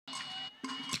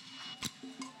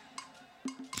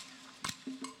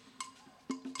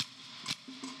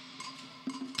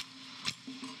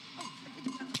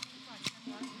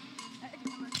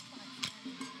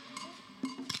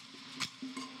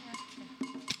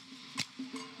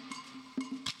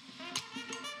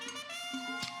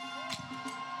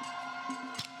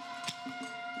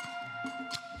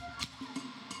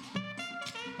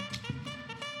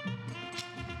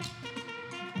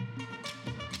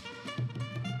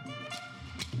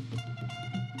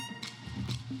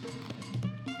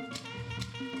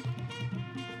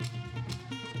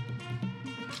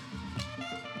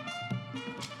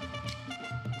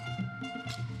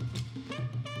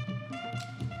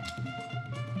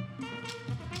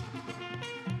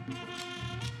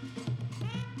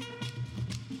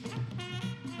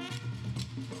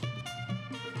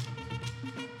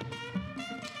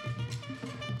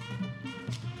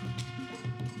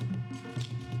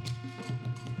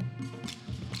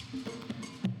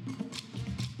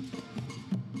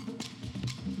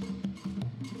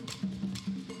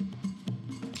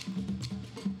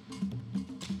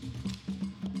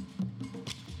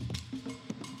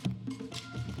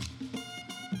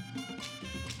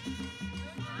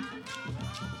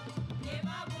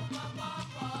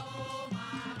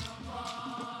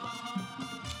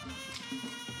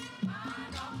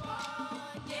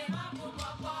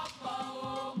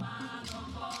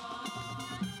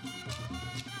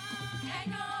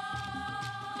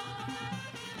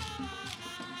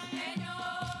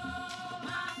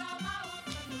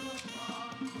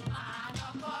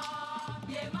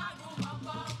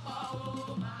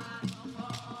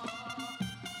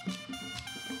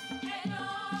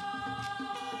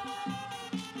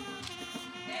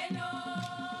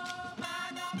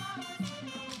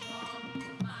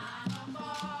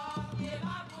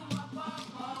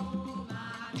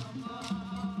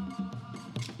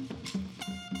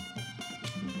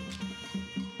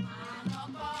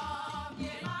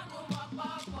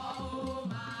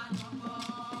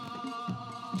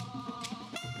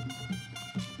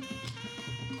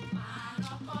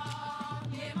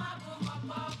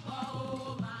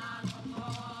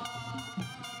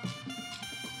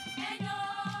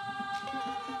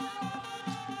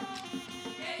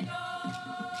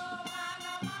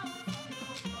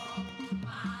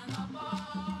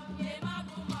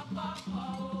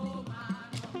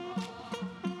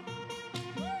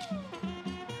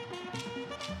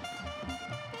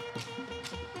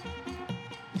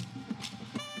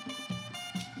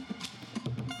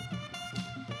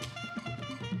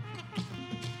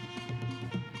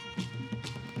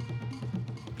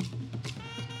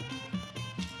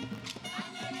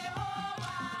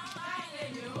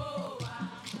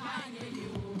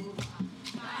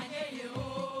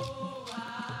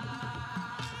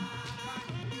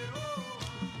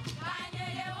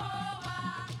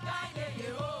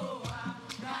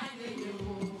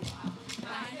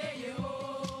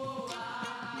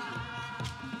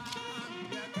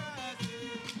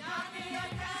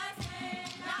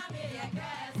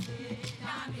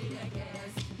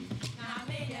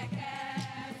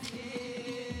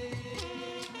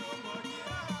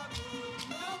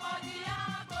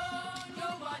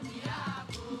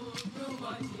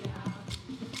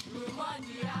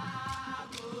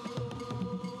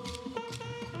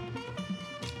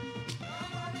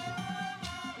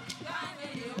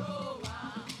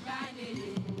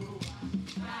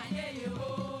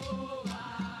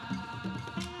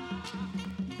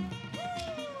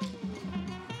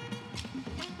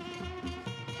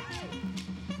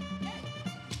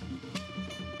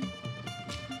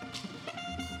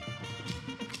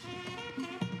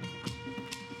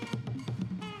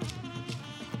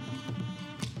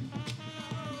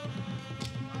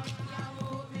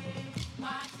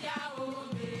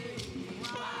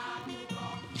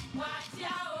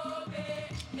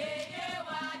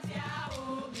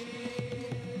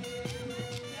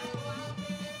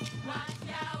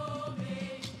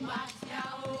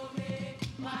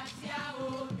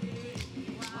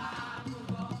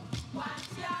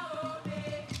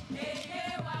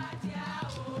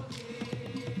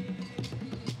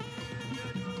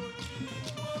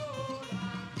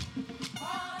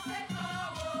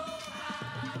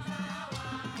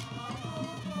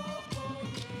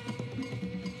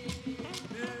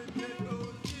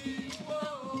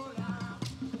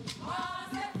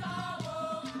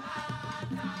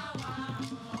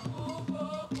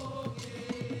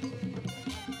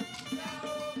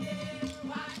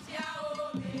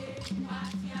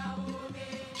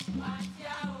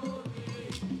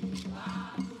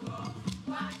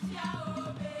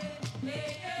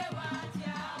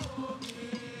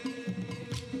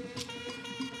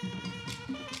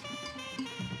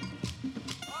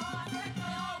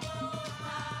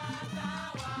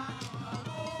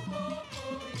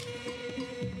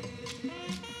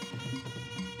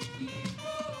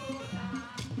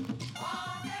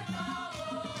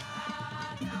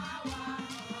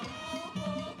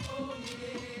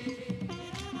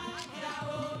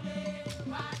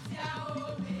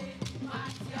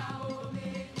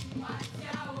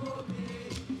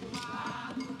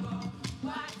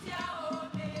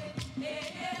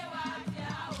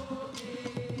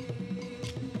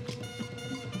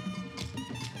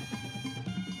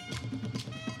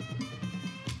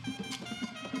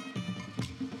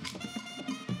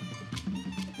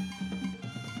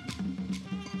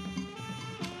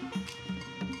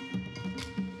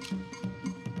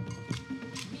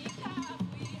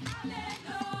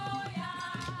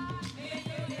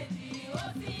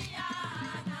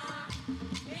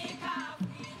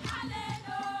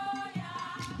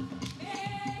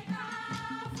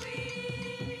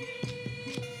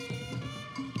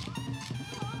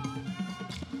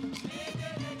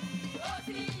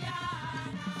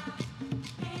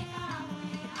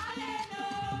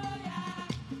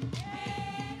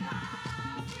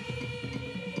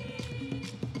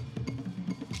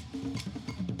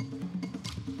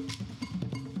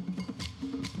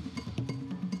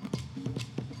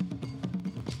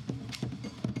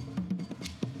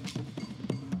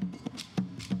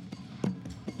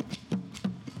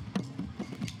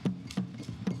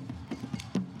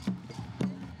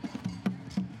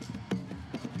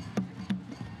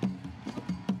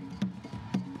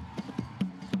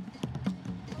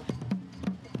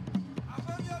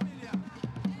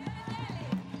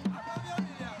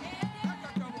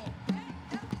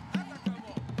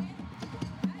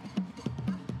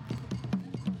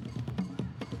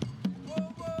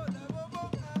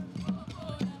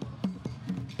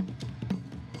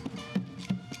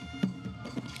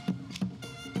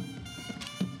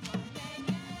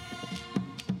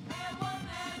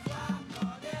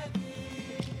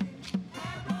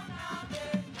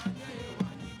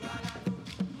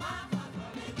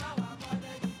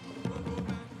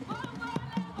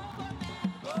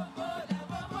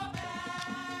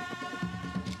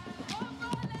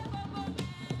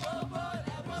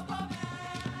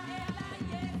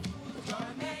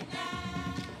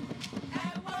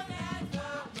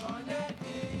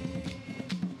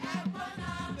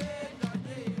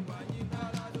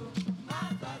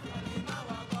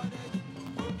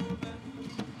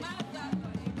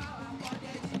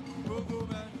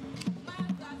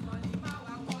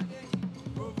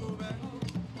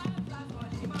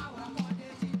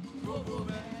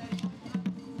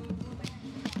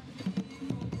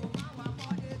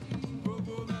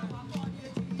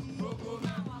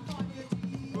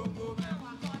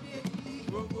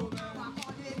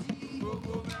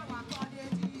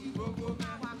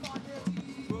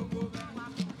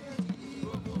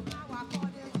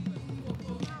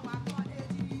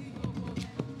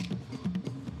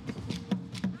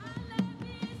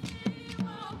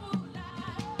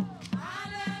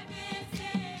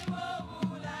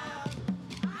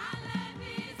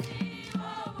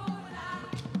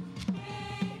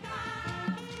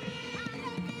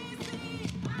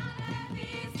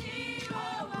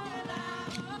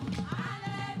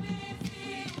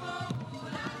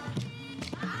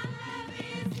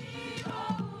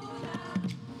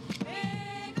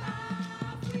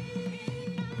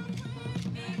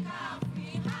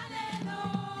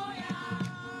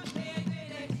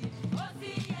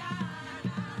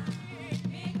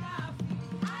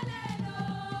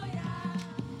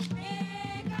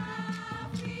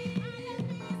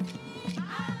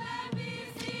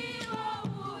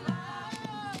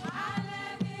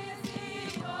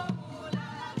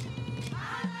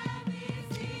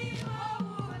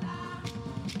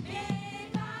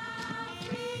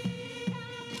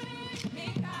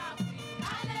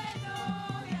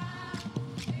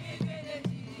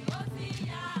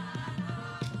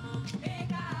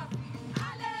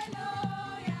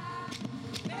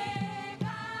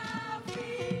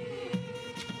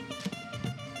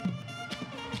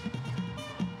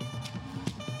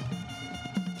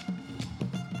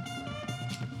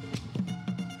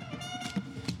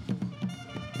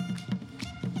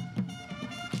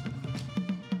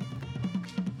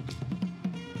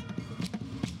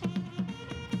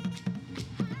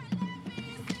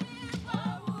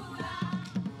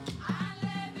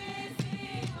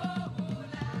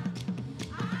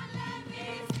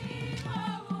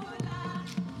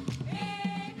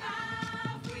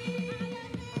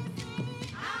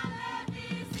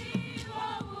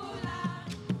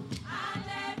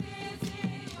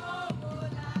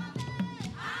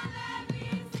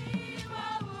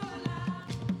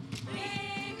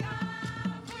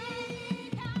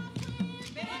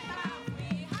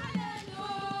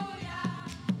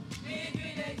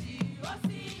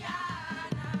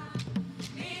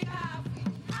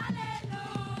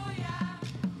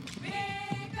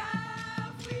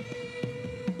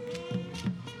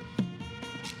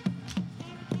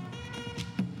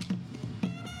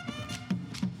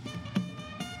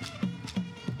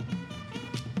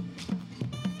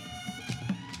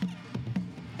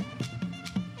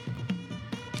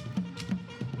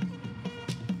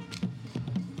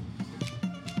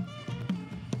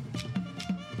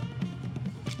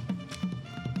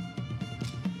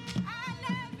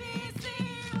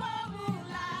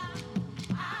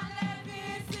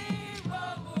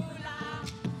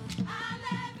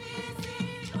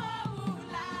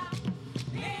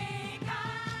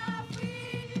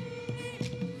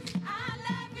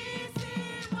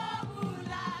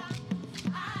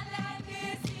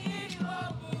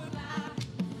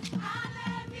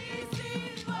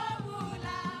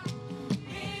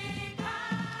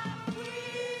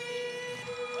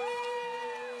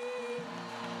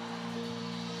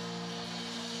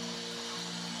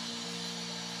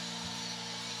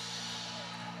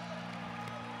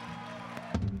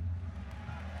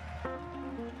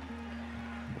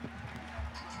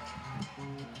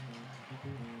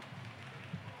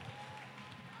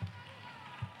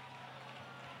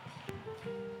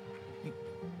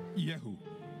Yehu.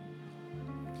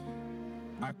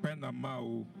 Akpena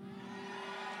Mau.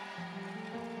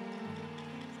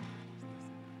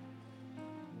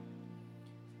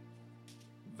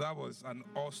 That was an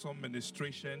awesome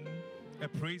ministration, a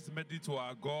praise medley to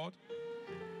our God.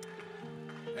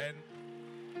 And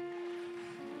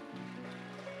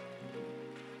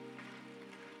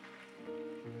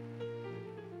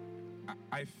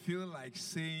I feel like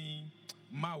saying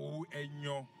Mau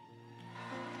Enyo.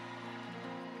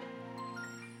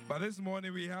 But this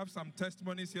morning we have some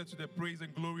testimonies here to the praise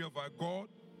and glory of our God.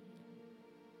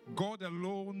 God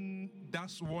alone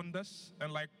does wonders.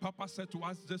 And like Papa said to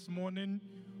us this morning,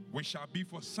 we shall be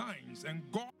for signs. And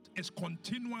God is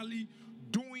continually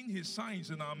doing his signs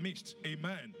in our midst.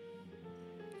 Amen.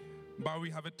 But we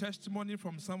have a testimony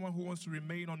from someone who wants to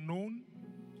remain unknown.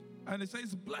 And it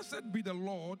says, "Blessed be the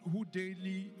Lord who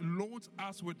daily loads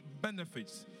us with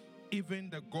benefits, even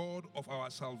the God of our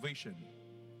salvation."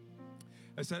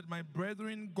 It said, "My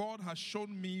brethren, God has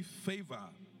shown me favor.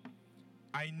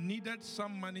 I needed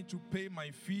some money to pay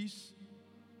my fees,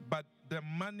 but the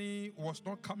money was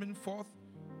not coming forth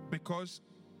because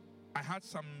I had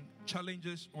some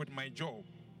challenges with my job."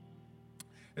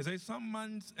 It says, "Some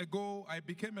months ago, I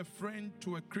became a friend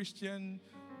to a Christian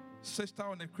sister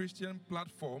on a Christian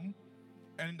platform.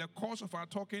 And in the course of our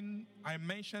talking, I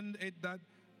mentioned it that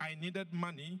I needed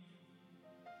money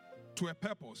to a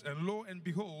purpose. And lo and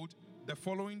behold, the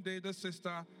following day, the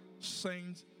sister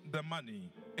sent the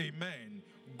money." Amen.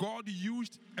 God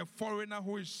used a foreigner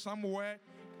who is somewhere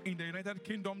in the United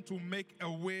Kingdom to make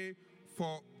a way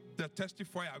for the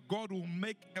testifier. God will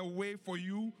make a way for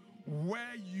you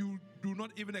where you do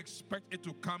not even expect it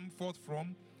to come forth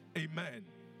from. Amen.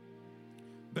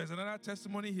 There's another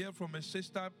testimony here from a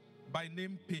sister by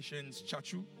name Patience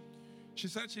Chachu. She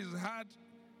said she's had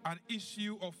an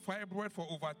issue of fibroid for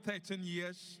over 13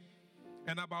 years.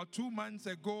 And about 2 months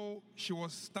ago, she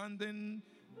was standing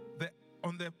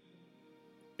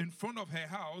in front of her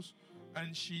house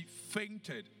and she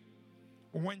fainted.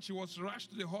 When she was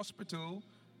rushed to the hospital,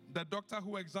 the doctor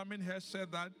who examined her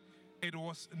said that it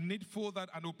was needful that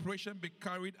an operation be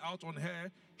carried out on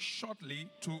her shortly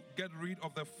to get rid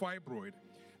of the fibroid.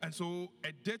 And so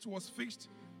a date was fixed.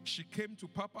 She came to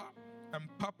Papa,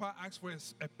 and Papa asked for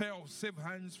a pair of safe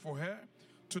hands for her.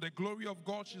 To the glory of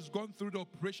God, she's gone through the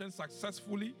operation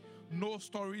successfully. No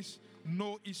stories,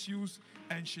 no issues,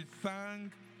 and she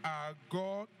thanked our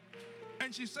God.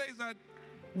 And she says that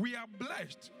we are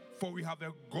blessed, for we have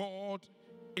a God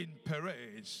in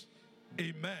Perez.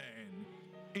 Amen.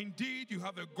 Indeed, you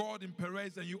have a God in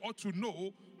Perez, and you ought to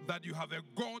know that you have a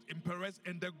God in Perez,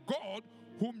 and the God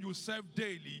whom you serve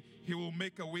daily, he will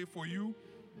make a way for you.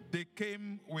 They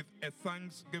came with a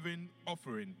thanksgiving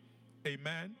offering.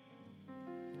 Amen.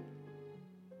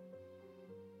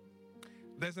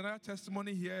 There's another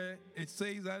testimony here. It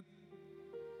says that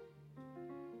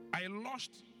I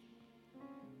lost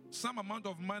some amount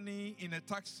of money in a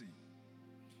taxi,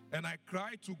 and I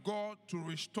cried to God to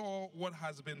restore what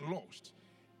has been lost.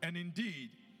 And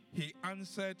indeed, he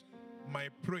answered my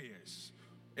prayers,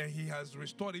 and he has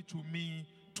restored it to me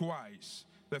twice.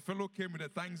 The fellow came with a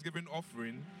thanksgiving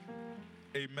offering.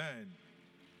 Amen.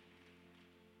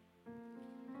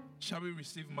 Shall we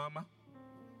receive Mama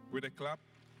with a clap?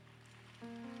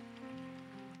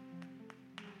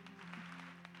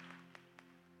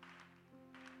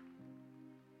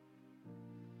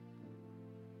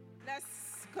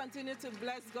 Let's continue to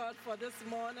bless God for this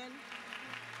morning.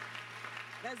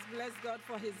 Let's bless God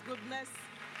for his goodness.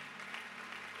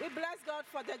 We bless God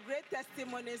for the great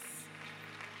testimonies.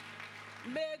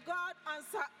 May God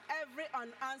answer every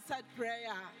unanswered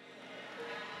prayer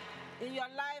in your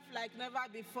life like never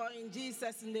before, in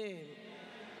Jesus' name.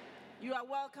 You are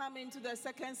welcome into the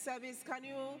second service. Can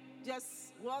you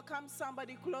just welcome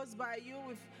somebody close by you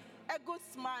with a good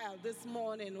smile this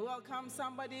morning? Welcome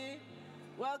somebody.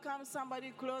 Welcome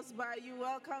somebody close by you.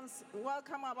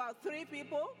 Welcome about 3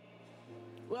 people.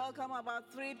 Welcome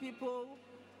about 3 people.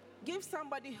 Give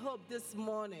somebody hope this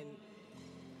morning.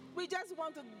 We just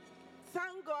want to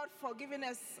thank God for giving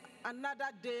us another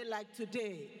day like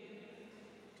today.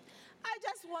 I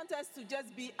just want us to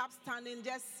just be upstanding,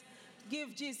 just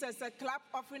give Jesus a clap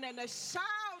offering and a shout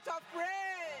of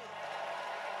praise.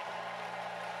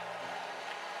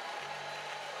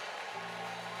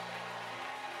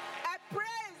 A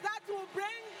praise that will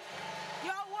bring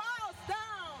your walls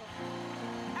down.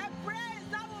 A praise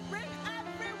that will bring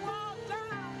every wall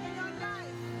down in your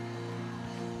life.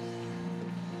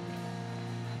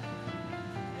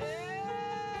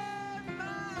 Amen.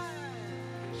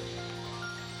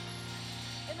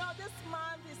 You know, this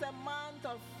month is a month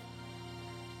of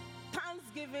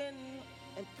thanksgiving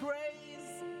and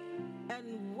praise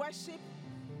and worship,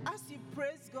 as you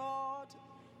praise God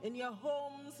in your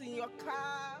homes, in your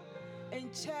car, in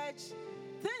church,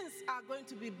 things are going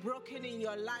to be broken in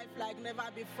your life like never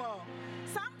before.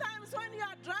 Sometimes when you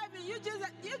are driving, you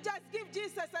just give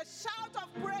Jesus a shout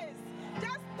of praise.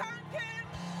 Just thank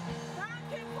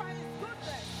him for his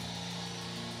goodness.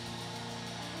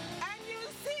 And you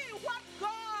see what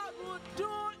God will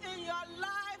do in your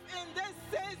life in this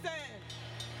season.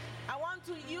 I want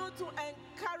you to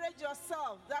encourage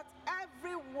yourself that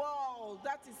every wall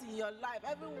that is in your life,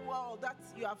 every wall that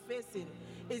you are facing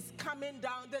is coming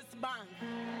down this month.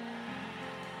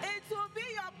 It will be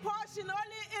your portion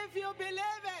only if you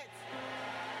believe it.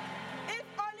 If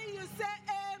only you say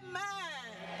amen.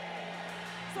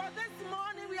 So this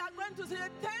morning we are going to say,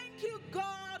 thank you,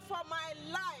 God, for my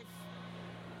life.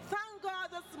 Thank God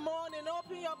this morning.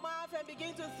 Open your mouth and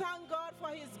begin to thank God for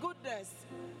his goodness.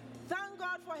 Thank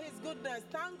God for his goodness.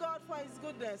 Thank God for his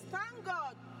goodness. Thank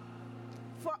God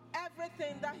for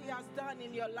everything that he has done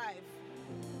in your life.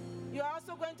 You're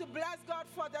also going to bless God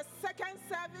for the second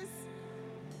service.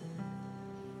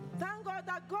 Thank God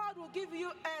that God will give you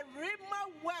a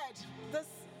rhema word this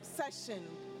session.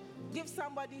 Give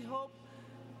somebody hope.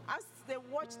 As they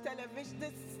watch television,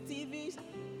 this TV,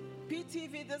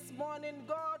 PTV this morning,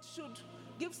 God should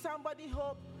give somebody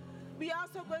hope. We are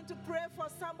also going to pray for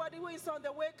somebody who is on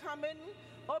the way coming.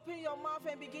 Open your mouth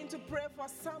and begin to pray for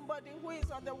somebody who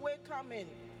is on the way coming.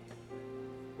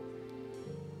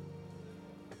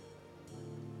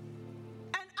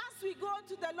 And as we go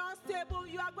to the Lord's table,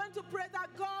 you are going to pray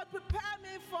that God prepare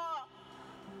me for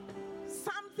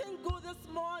something good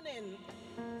this morning.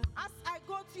 As I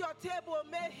go to your table,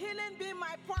 may healing be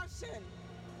my portion.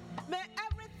 May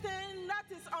everything that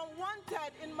is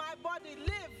unwanted in my body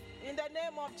live in the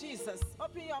name of Jesus.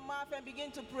 Open your mouth and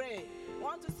begin to pray. I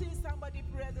want to see somebody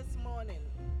pray this morning.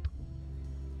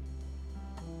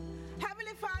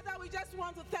 Heavenly Father, we just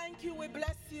want to thank you. We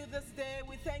bless you this day.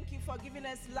 We thank you for giving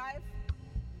us life.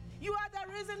 You are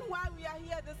the reason why we are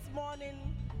here this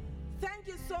morning. Thank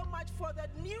you so much for the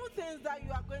new things that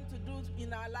you are going to do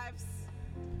in our lives.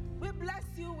 We bless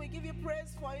you. We give you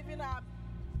praise for even our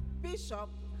bishop,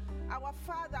 our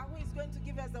father, who is going to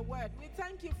give us the word. We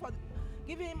thank you for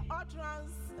giving him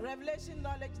utterance, revelation,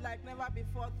 knowledge like never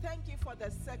before. Thank you for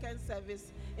the second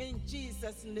service. In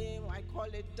Jesus' name, I call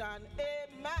it done.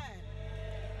 Amen.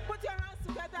 Put your hands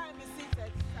together and be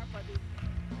seated, somebody.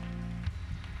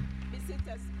 Be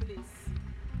seated, please.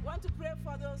 We want to pray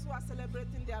for those who are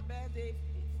celebrating their birthday.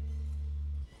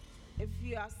 If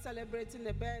you are celebrating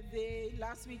a birthday,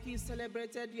 last week you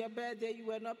celebrated your birthday, you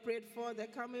were not prayed for, the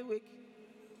coming week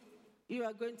you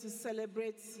are going to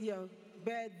celebrate your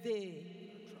birthday.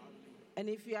 And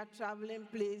if you are traveling,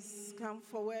 please come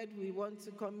forward. We want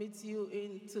to commit you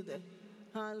into the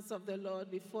hands of the Lord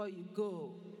before you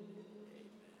go.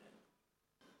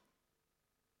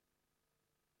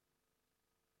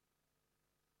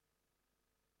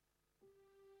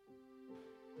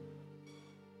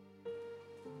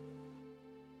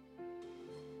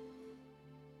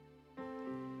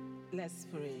 Let's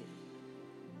pray.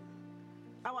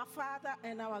 Our Father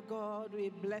and our God, we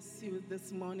bless you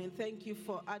this morning. Thank you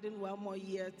for adding one more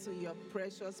year to your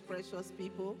precious, precious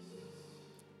people.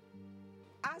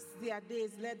 As their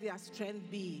days, let their strength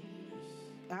be.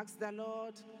 Ask the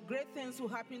Lord, great things will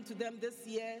happen to them this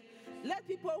year. Let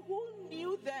people who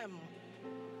knew them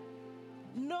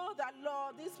know that,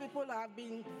 Lord, these people have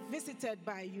been visited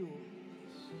by you.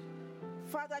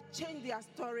 Father, change their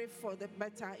story for the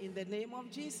better in the name of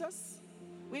Jesus.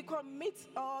 We commit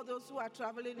all those who are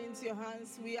traveling into your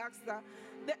hands. We ask that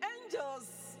the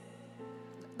angels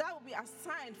that will be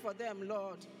assigned for them,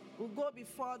 Lord, will go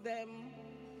before them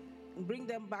and bring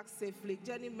them back safely.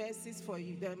 Journey mercies for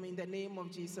them in the name of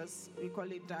Jesus. We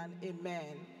call it done.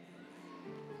 Amen.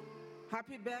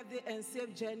 Happy birthday and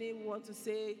safe journey. We want to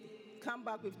say, come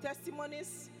back with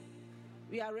testimonies.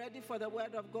 We are ready for the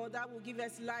word of God that will give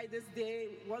us light this day.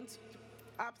 Once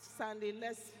up Sunday,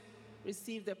 let's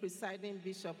receive the presiding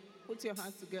bishop. Put your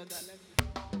hands together.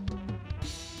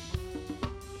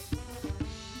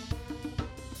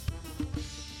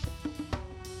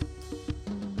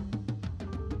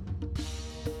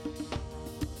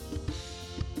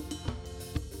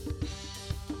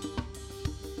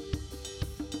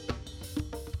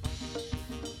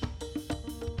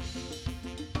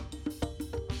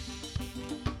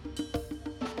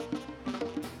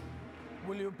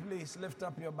 Will you please lift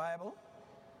up your Bible?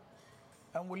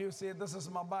 And will you say, this is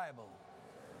my Bible?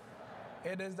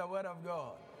 It is the Word of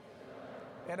God.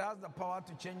 It has the power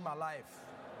to change my life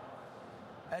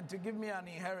and to give me an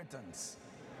inheritance.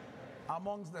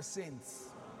 amongst the saints.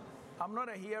 I'm not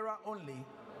a hearer only,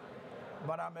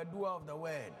 but I'm a doer of the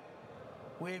word.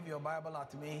 Wave your Bible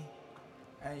at me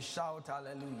and shout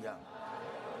hallelujah.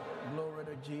 Glory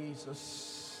to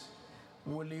Jesus.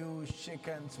 Will you shake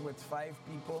hands with 5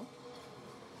 people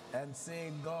and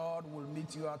say, God will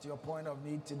meet you at your point of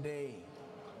need today?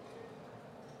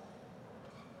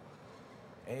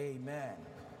 Amen.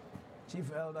 Chief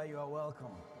Elder, you are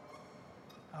welcome.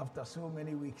 After so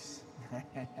many weeks,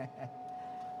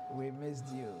 we missed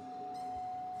you.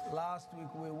 Last week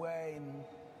we were in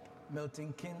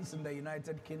Milton Keynes in the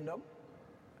United Kingdom.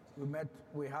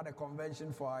 We had a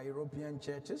convention for our European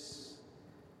churches,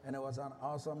 and it was an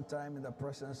awesome time in the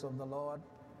presence of the Lord.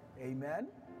 Amen.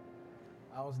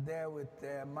 I was there with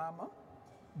Mama,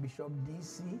 Bishop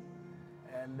DC,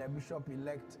 and the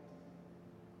Bishop-elect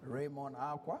Raymond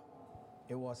Aqua.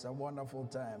 It was a wonderful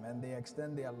time, and they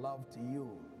extend their love to you.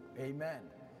 Amen.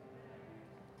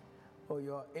 Oh,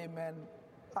 your amen.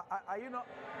 Are you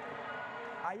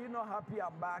not happy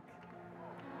I'm back?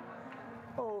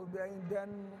 Oh,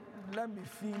 then let me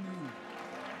feel you.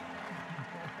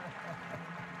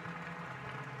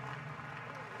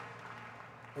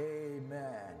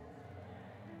 Amen.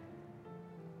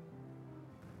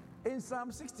 In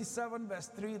Psalm 67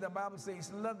 verse 3, the Bible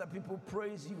says, let the people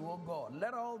praise you, O God.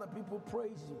 Let all the people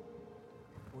praise you.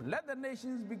 Let the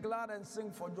nations be glad and sing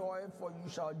for joy, for you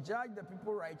shall judge the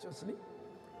people righteously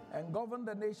and govern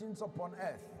the nations upon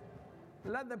earth.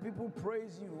 Let the people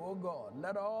praise you, O God.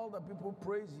 Let all the people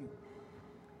praise you.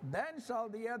 Then shall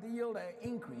the earth yield her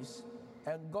increase,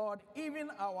 and God, even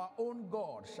our own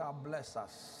God, shall bless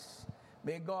us.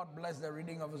 May God bless the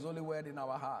reading of His holy word in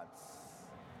our hearts.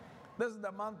 This is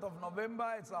the month of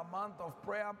November. It's a month of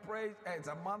prayer, praise. It's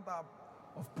a month of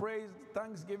praise,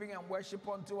 thanksgiving, and worship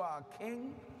unto our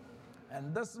King.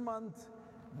 And this month,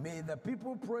 may the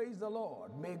people praise the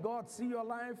Lord. May God see your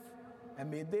life, and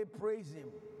may they praise Him.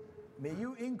 May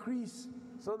you increase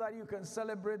so that you can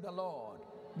celebrate the Lord.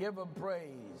 Give Him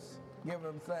praise. Give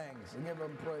Him thanks. Give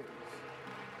Him praise.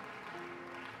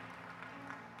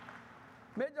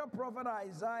 Major prophet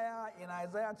Isaiah, in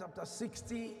Isaiah chapter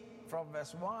 60, from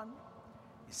verse 1,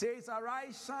 he says,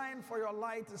 arise, shine, for your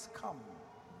light is come,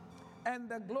 and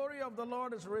the glory of the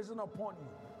Lord is risen upon you.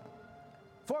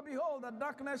 For behold, the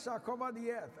darkness shall cover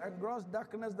the earth, and gross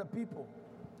darkness the people.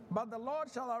 But the Lord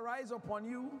shall arise upon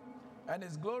you, and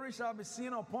His glory shall be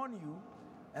seen upon you,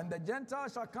 and the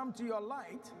Gentiles shall come to your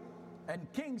light,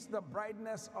 and kings the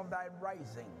brightness of thy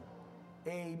rising.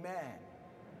 Amen.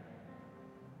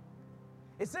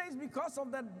 It says, because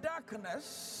of the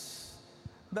darkness,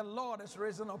 the Lord is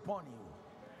risen upon you,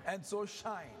 and so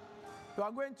shine. You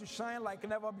are going to shine like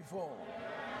never before.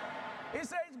 It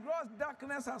says, gross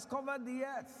darkness has covered the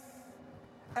earth,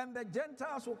 and the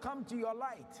Gentiles will come to your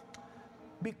light.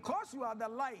 Because you are the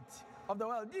light of the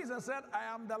world. Jesus said, I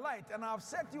am the light, and I have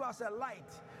set you as a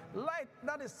light. Light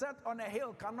that is set on a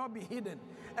hill cannot be hidden.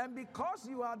 And because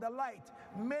you are the light,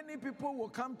 many people will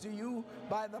come to you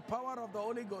by the power of the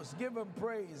Holy Ghost. Give Him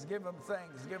praise, give Him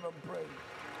thanks, give Him praise.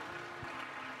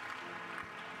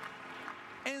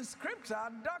 In Scripture,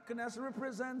 darkness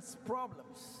represents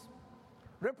problems,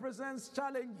 represents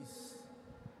challenges,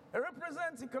 it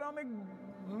represents economic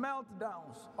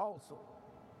meltdowns also.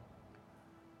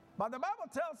 But the Bible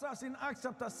tells us in Acts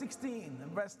chapter 16,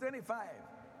 verse 25,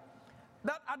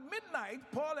 that at midnight,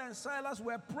 Paul and Silas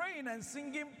were praying and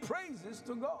singing praises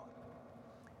to God,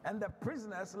 and the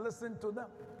prisoners listened to them.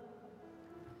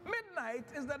 Midnight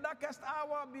is the darkest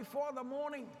hour before the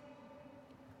morning.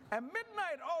 And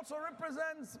midnight also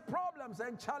represents problems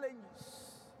and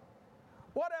challenges.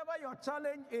 Whatever your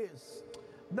challenge is,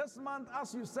 this month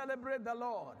as you celebrate the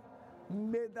Lord,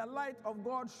 may the light of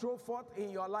God show forth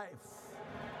in your life.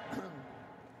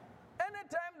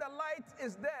 Anytime the light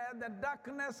is there, the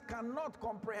darkness cannot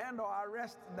comprehend or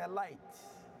arrest the light.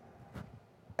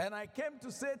 And I came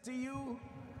to say to you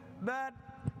that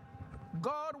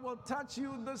God will touch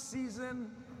you this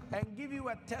season and give you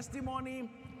a testimony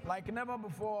like never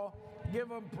before. Give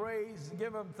Him praise,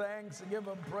 give Him thanks, give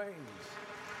Him praise.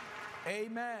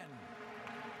 Amen.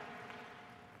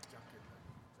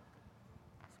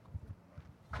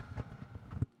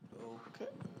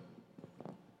 Okay.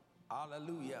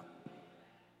 Hallelujah.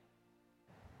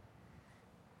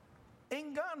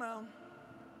 In Ghana,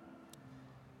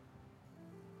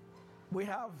 we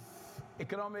have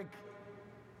economic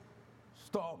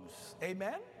storms.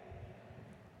 Amen.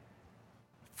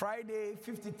 Friday,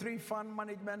 53 fund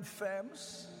management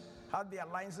firms had their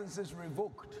licenses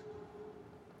revoked.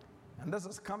 And this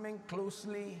is coming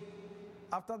closely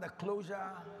after the closure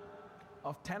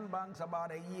of 10 banks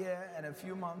about a year and a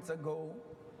few months ago.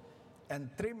 And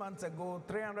 3 months ago,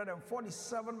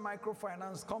 347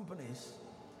 microfinance companies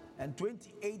and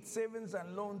 28 savings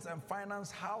and loans and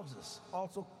finance houses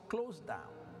also closed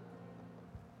down.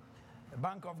 The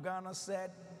Bank of Ghana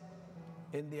said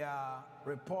in their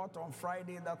report on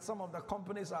Friday that some of the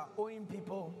companies are owing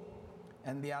people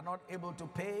and they are not able to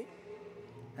pay,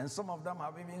 and some of them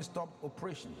have even stopped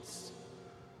operations.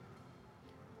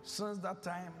 Since that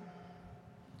time,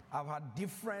 I've had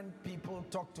different people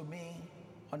talk to me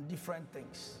on different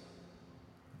things.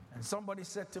 And somebody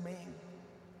said to me,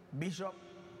 Bishop,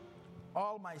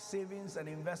 all my savings and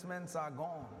investments are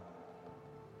gone.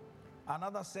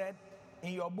 Another said,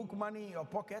 in your book money in your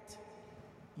pocket,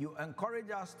 you encourage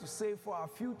us to save for our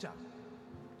future.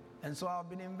 And so I've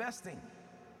been investing.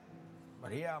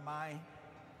 But here am I,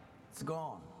 it's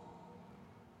gone.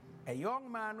 A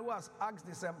young man who has asked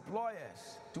his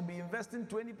employers to be investing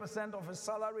 20% of his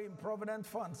salary in Provident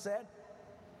Fund said,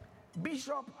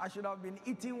 Bishop, I should have been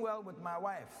eating well with my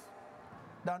wife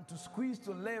than to squeeze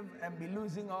to live and be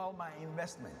losing all my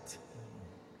investment.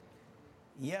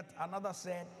 Yet another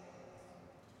said,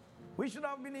 we should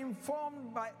have been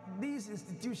informed by these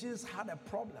institutions had a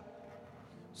problem,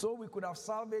 so we could have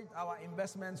salvaged our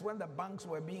investments when the banks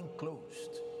were being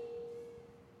closed.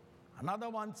 Another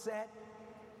one said,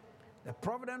 the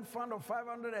Provident Fund of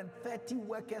 530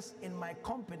 workers in my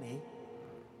company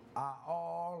are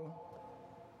all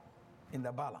in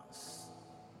the balance.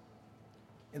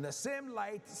 In the same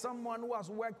light, someone who has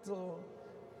worked till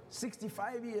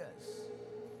 65 years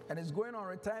and is going on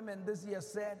retirement this year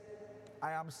said,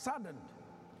 I am saddened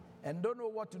and don't know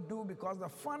what to do because the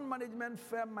fund management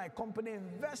firm my company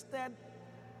invested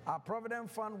our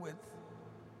Provident Fund with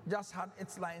just had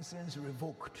its license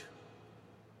revoked.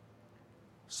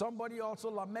 Somebody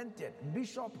also lamented,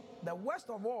 Bishop, the worst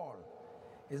of all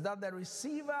is that the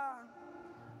receiver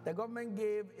the government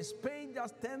gave is paying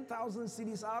just 10,000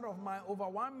 cedis out of my over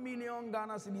 1 million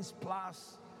Ghana cedis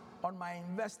plus on my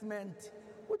investment,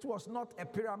 which was not a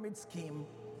pyramid scheme,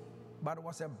 but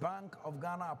was a Bank of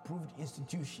Ghana approved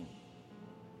institution.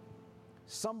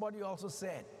 Somebody also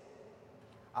said,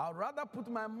 I'd rather put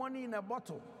my money in a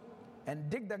bottle and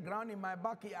dig the ground in my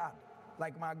backyard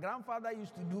like my grandfather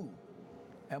used to do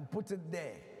and put it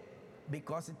there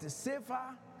because it is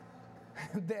safer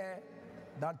there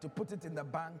than to put it in the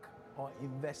bank or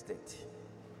invest it.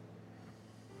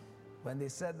 When they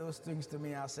said those things to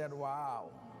me, I said, wow,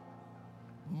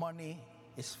 money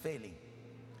is failing.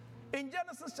 In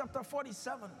Genesis chapter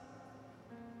 47,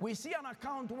 we see an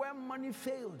account where money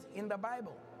failed in the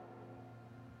Bible.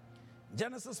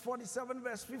 Genesis 47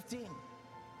 verse 15.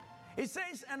 It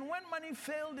says, and when money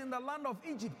failed in the land of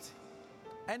Egypt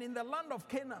and in the land of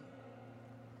Canaan,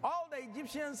 all the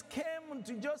Egyptians came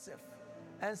to Joseph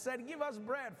and said, give us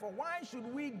bread, for why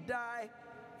should we die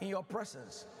in your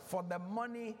presence? For the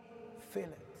money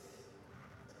faileth.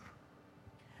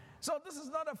 So this is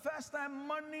not the first time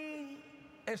money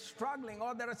is struggling,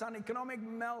 or there is an economic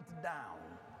meltdown,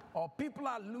 or people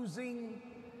are losing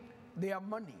their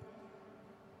money.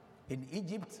 In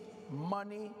Egypt,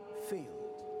 money failed.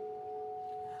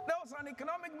 There was an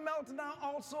economic meltdown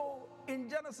also in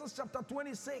Genesis chapter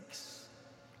 26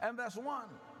 and verse 1.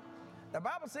 The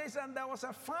Bible says, and there was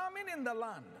a famine in the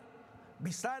land,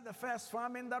 beside the first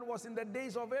famine that was in the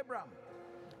days of Abraham.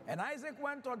 And Isaac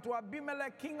went unto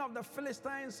Abimelech, king of the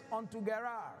Philistines, unto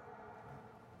Gerar.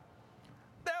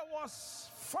 There was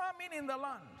famine in the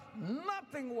land.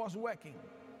 Nothing was working.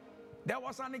 There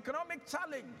was an economic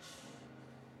challenge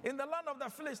in the land of the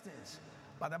Philistines.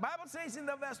 But the Bible says in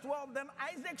the verse 12, then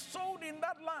Isaac sowed in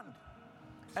that land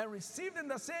and received in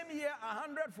the same year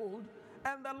 100-fold,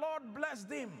 and the Lord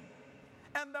blessed him.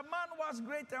 And the man was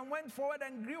great and went forward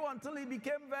and grew until he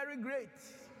became very great.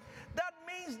 That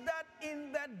means that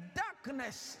in the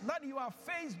darkness that you are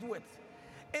faced with,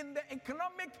 in the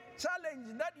economic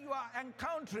challenge that you are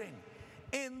encountering,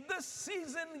 in this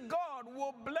season, God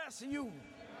will bless you.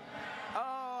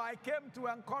 Oh, I came to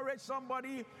encourage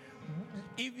somebody.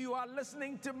 If you are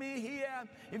listening to me here,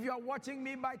 if you are watching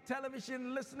me by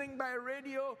television, listening by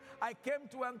radio, I came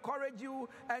to encourage you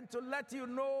and to let you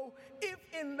know, if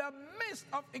in the midst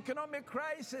of economic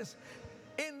crisis,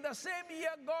 in the same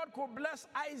year God could bless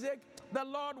Isaac, the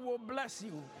Lord will bless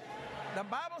you. The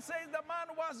Bible says the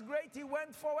man was great, he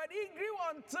went forward, he grew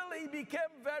until he became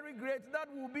very great. That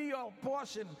will be your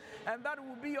portion, and that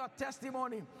will be your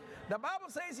testimony. The Bible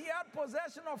says he had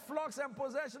possession of flocks and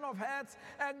possession of herds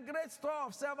and great store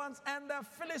of servants, and the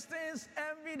Philistines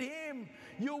envied him.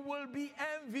 You will be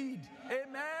envied.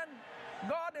 Amen.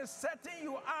 God is setting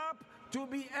you up to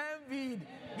be envied.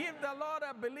 Give the Lord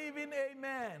a believing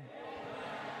amen.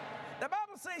 The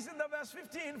Bible says in the verse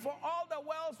 15, for all the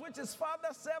wells which his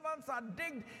father's servants had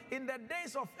digged in the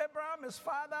days of Abraham his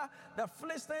father, the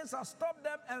Philistines have stopped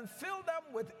them and filled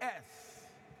them with earth.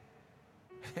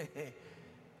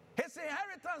 His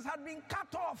inheritance had been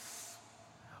cut off.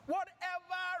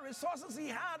 Whatever resources he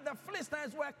had, the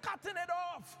Philistines were cutting it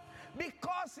off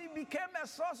because he became a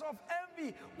source of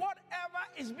envy. Whatever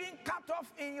is being cut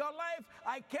off in your life,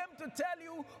 I came to tell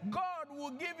you, God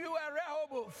will give you a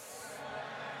Rehoboth.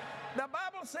 The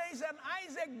Bible says, and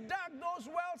Isaac dug those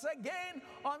wells again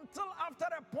until after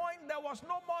a point there was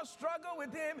no more struggle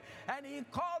with him, and he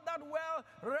called that well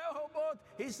Rehoboth.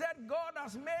 He said, God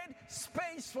has made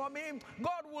space for me.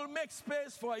 God will make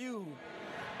space for you.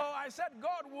 Oh, I said,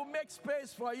 God will make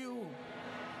space for you.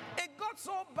 It got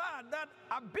so bad that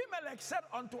Abimelech said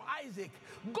unto Isaac,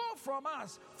 go from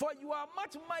us, for you are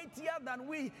much mightier than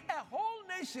we. A whole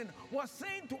nation was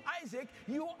saying to Isaac,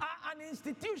 you are an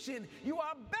institution. You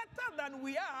are better than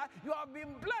we are. You have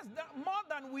been blessed more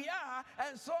than we are.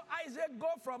 And so Isaac,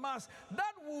 go from us.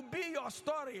 That will be your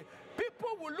story.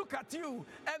 People will look at you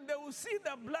and they will see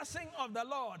the blessing of the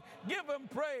Lord. Give him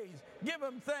praise. Give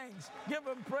him thanks. Give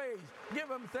him praise. Give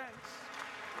him thanks.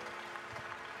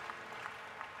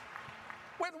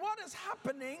 With what is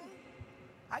happening,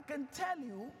 I can tell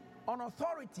you on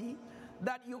authority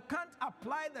that you can't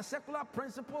apply the secular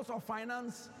principles of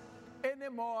finance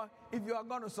anymore if you are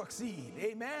going to succeed.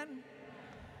 Amen?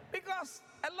 Because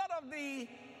a lot of the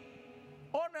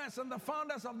owners and the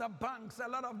founders of the banks, a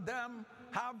lot of them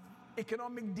have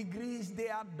economic degrees. They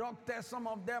are doctors. Some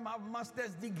of them have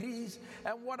master's degrees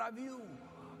and what have you.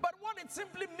 But what it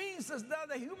simply means is that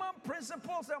the human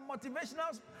principles and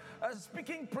motivational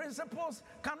speaking principles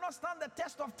cannot stand the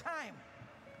test of time.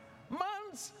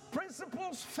 Man's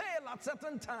principles fail at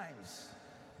certain times.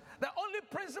 The only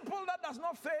principle that does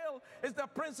not fail is the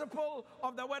principle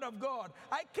of the Word of God.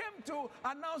 I came to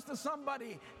announce to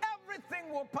somebody,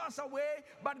 everything will pass away,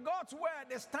 but God's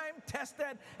Word is time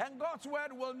tested, and God's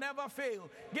Word will never fail.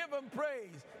 Give him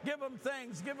praise, give him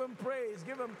thanks, give him praise,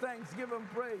 give him thanks, give him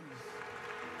praise.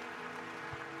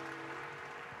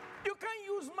 You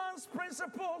can't use man's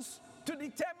principles to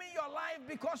determine your life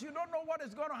because you don't know what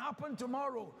is going to happen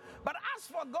tomorrow. But as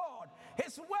for God,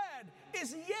 his word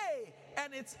is yea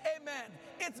and it's amen.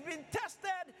 It's been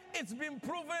tested, it's been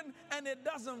proven, and it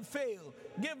doesn't fail.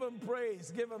 Give him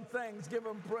praise, give him thanks, give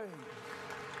him praise.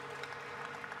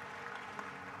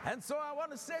 And so I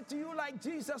want to say to you, like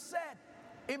Jesus said,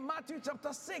 in Matthew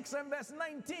chapter 6 and verse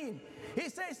 19, he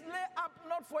says, lay up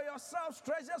not for yourselves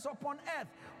treasures upon earth,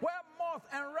 where moth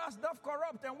and rust doth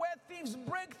corrupt, and where thieves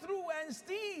break through and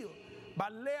steal.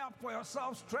 But lay up for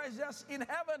yourselves treasures in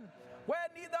heaven, where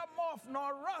neither moth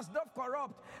nor rust doth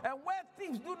corrupt, and where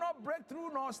thieves do not break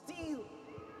through nor steal.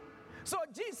 So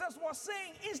Jesus was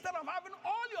saying, instead of having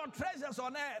all your treasures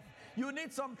on earth, you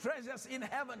need some treasures in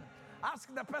heaven.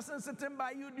 Ask the person sitting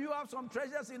by you, do you have some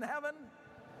treasures in heaven?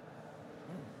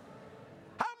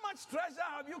 How much treasure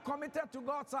have you committed to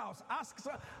God's house?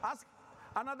 Ask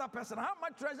another person, how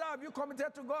much treasure have you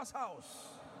committed to God's house?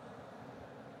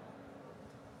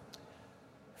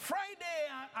 Friday,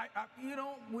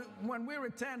 when we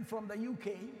returned from the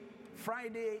UK,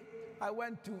 Friday, I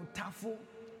went to Tafu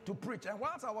to preach. And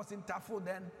whilst I was in Tafu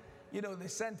then, they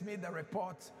sent me the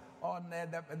report on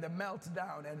the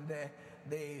meltdown and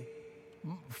the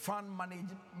fund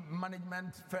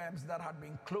management firms that had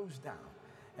been closed down.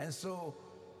 And so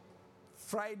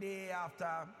Friday after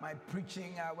my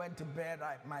preaching, I went to bed.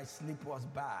 My sleep was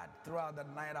bad. Throughout the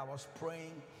night, I was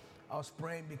praying. I was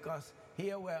praying because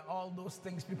here were all those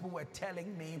things people were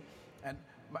telling me. And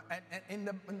in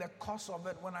the course of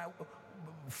it,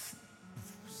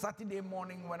 Saturday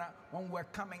morning when we were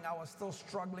coming, I was still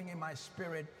struggling in my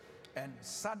spirit. And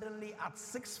suddenly at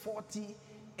 6:40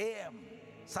 a.m.,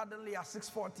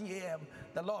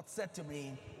 the Lord said to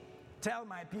me, tell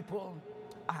my people,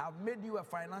 I have made you a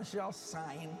financial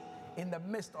sign in the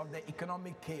midst of the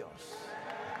economic chaos.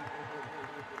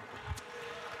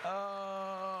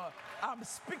 I'm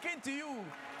speaking to you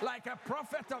like a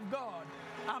prophet of God.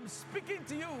 I'm speaking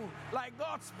to you like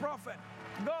God's prophet.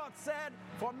 God said,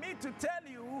 for me to tell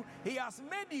you, he has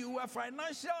made you a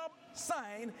financial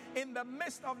sign in the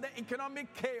midst of the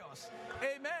economic chaos.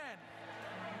 Amen.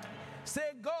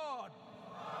 Say, God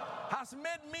has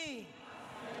made me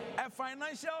a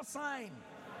financial sign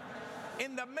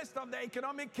in the midst of the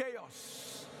economic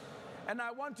chaos. And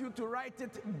I want you to write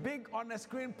it big on a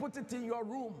screen, put it in your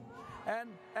room. And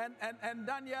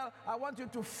Daniel, I want you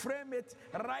to frame it,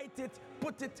 write it,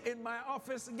 put it in my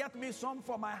office, get me some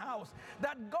for my house.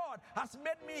 That God has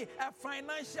made me a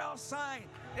financial sign.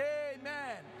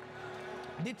 Amen.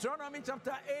 Deuteronomy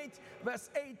chapter 8, verse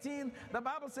 18, the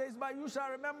Bible says, "But you shall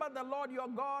remember the Lord your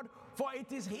God, for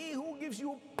it is He who gives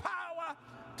you power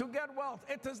to get wealth."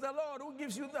 It is the Lord who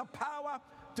gives you the power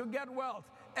to get wealth.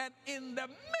 And in the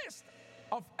midst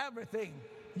of everything,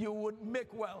 you would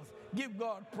make wealth. Give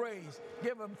God praise.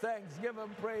 Give Him thanks. Give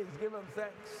Him praise. Give Him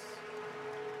thanks.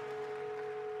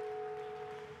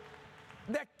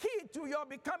 The key to your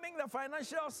becoming the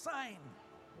financial sign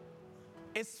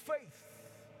is faith.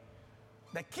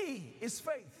 The key is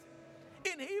faith.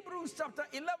 In Hebrews chapter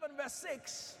 11, verse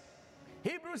 6,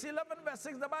 Hebrews 11, verse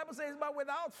 6, the Bible says, "But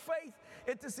without faith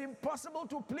it is impossible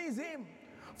to please Him.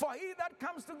 For he that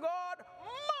comes to God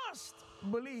must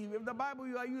believe." If the Bible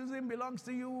you are using belongs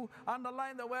to you,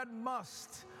 underline the word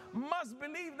must. Must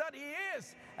believe that He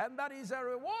is, and that He is a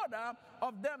rewarder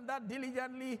of them that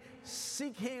diligently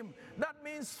seek Him. That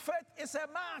means faith is a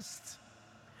must.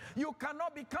 You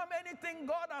cannot become anything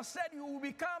God has said you will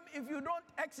become if you don't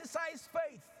exercise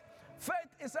faith.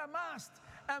 Faith is a must.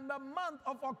 And the month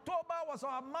of October was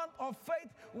our month of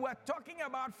faith. We're talking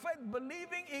about faith,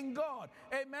 believing in God.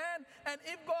 Amen. And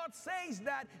if God says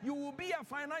that you will be a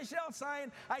financial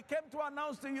sign, I came to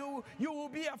announce to you, you will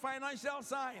be a financial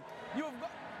sign.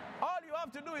 All you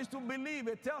have to do is to believe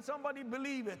it. Tell somebody,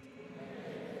 believe it.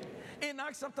 In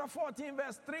Acts chapter 14,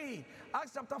 verse 3,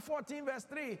 Acts chapter 14, verse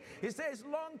 3, it says,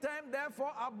 "Long time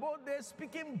therefore abode they,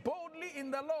 speaking boldly in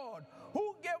the Lord,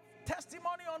 who gave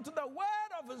testimony unto the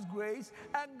word of His grace,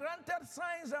 and granted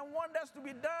signs and wonders to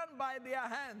be done by their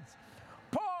hands."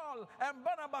 Paul and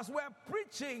Barnabas were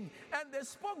preaching, and they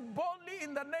spoke boldly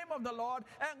in the name of the Lord,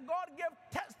 and God gave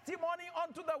testimony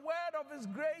unto the word of His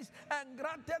grace and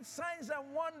granted signs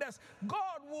and wonders.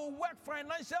 God will work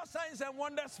financial signs and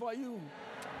wonders for you.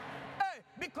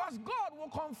 Because God will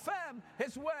confirm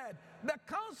His word. The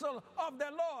counsel of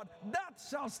the Lord, that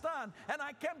shall stand. And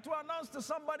I came to announce to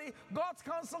somebody, God's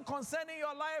counsel concerning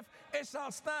your life, it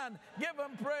shall stand. Give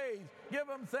Him praise. Give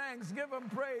Him thanks. Give Him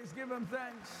praise. Give Him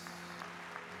thanks.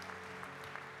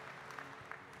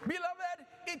 Beloved,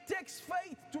 it takes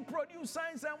faith to produce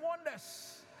signs and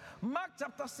wonders. Mark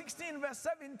chapter 16, verse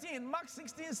 17. Mark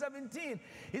 16, 17.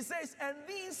 It says, "And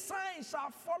these signs shall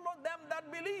follow them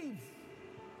that believe."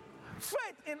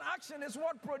 Faith in action is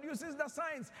what produces the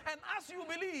signs. And as you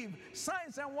believe,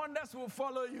 signs and wonders will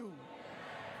follow you.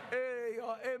 Hey,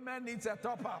 your amen needs a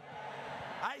top up.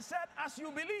 I said, as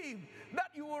you believe that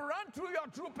you will run through your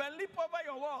troop and leap over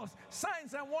your walls,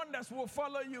 signs and wonders will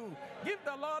follow you. Give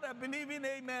the Lord a believing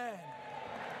amen.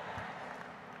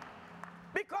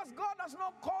 Because God has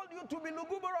not called you to be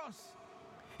lugubrious.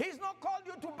 He's not called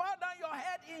you to bow down your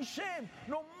head in shame.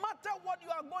 No matter what you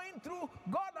are going through,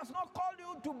 God has not called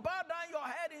you to bow down your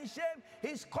head in shame.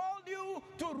 He's called you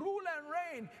to rule and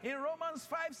reign. In Romans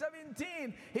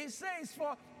 5:17, He says,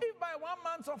 "For if by one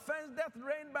man's offense death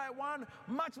reigned by one,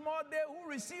 much more they who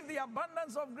receive the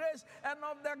abundance of grace and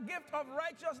of the gift of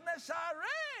righteousness shall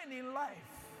reign in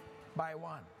life by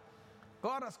one."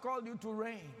 God has called you to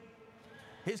reign.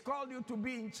 He's called you to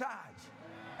be in charge,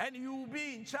 and you will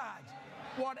be in charge.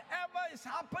 Whatever is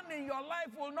happening in your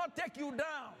life will not take you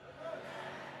down.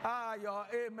 Your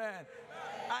amen.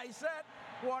 I said,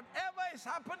 whatever is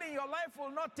happening in your life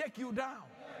will not take you down.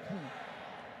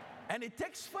 And it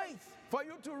takes faith for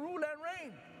you to rule and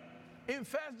reign. In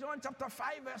 1 John chapter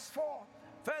 5, verse 4,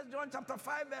 1 John chapter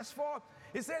 5, verse 4,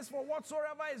 it says, "For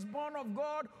whatsoever is born of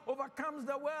God overcomes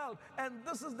the world. And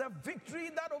this is the victory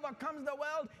that overcomes the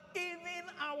world, even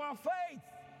our faith."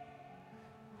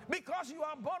 Because you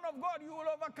are born of God, you will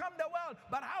overcome the world.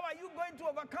 But how are you going to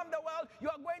overcome the world? You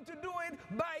are going to do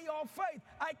it by your faith.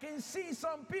 I can see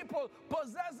some people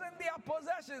possessing their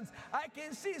possessions. I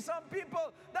can see some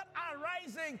people that are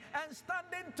rising and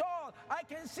standing tall. I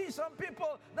can see some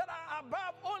people that are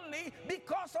above only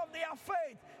because of their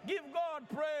faith. Give God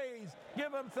praise.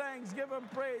 Give Him thanks. Give Him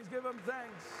praise. Give Him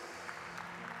thanks.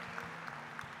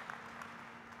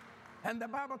 And the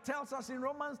Bible tells us in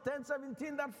Romans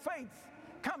 10:17 that faith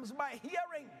comes by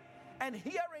hearing, and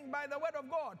hearing by the word of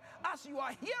God. As you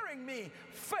are hearing me,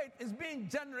 faith is being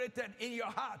generated in your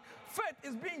heart. Faith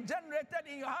is being generated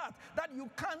in your heart that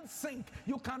you can't sink,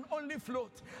 you can only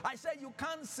float. I said you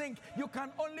can't sink, you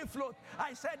can only float.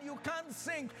 I said you can't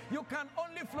sink, you can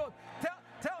only float.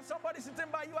 Tell somebody sitting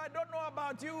by you, I don't know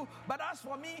about you, but as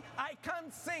for me, I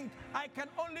can't sink, I can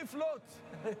only float.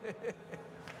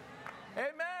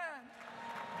 Amen.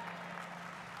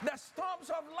 The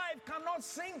storms of life cannot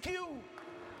sink you.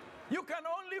 You can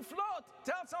only float.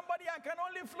 Tell somebody, I can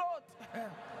only float.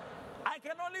 I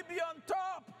can only be on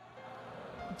top.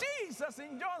 Jesus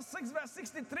in John 6 verse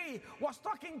 63 was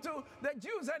talking to the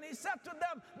Jews, and He said to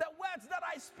them, "The words that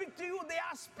I speak to you, they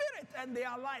are spirit and they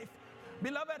are life."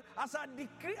 Beloved, as I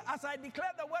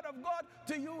declare the word of God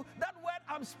to you, that word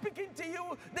I'm speaking to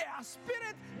you, they are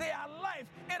spirit, they are life.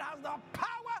 It has the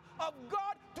power of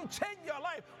God to change your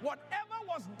life. Whatever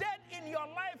was dead in your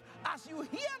life, as you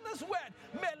hear this word,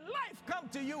 may life come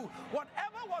to you.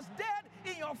 Whatever was dead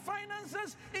in your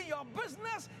finances, in your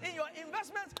business, in your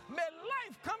investments, may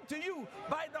life come to you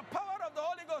by the power of the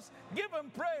Holy Ghost. Give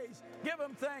him praise, give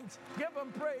him thanks, give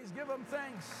him praise, give him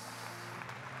thanks.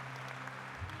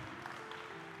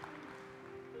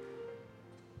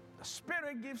 The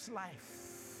Spirit gives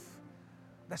life.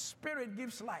 The Spirit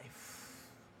gives life.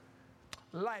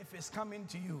 Life is coming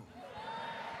to you.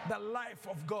 The life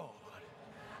of God.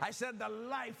 I said the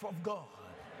life of God.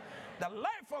 The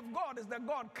life of God is the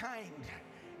God kind.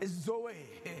 It's Zoe.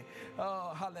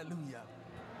 Oh, hallelujah.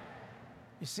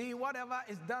 You see, whatever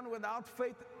is done without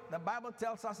faith, the Bible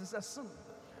tells us is a sin.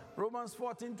 Romans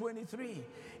 14:23.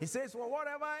 It says, well,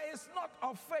 whatever is not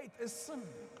of faith is sin.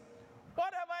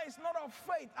 Whatever is not of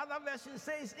faith, other version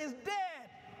says, is dead.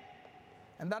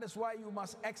 And that is why you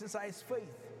must exercise faith.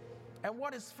 And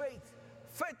what is faith?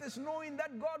 Faith is knowing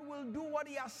that God will do what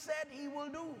he has said he will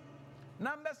do.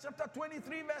 Numbers chapter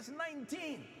 23 verse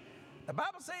 19. The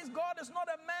Bible says God is not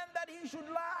a man that he should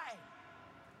lie,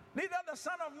 neither the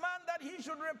son of man that he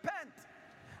should repent.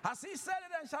 Has he said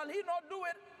it, and shall he not do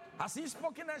it? Has he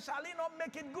spoken, and shall he not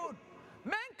make it good?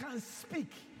 Man can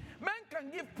speak. Man can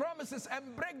give promises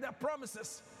and break the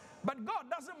promises. But God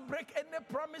doesn't break any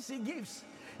promise he gives.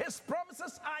 His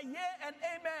promises are yea and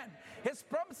amen. His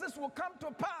promises will come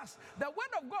to pass. The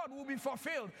word of God will be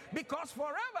fulfilled, because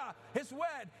forever his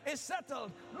word is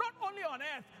settled, not only on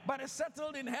earth, but is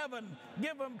settled in heaven.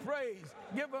 Give him praise.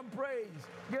 Give him praise.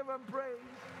 Give him praise.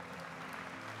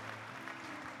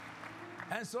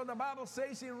 And so the Bible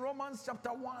says in Romans chapter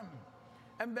 1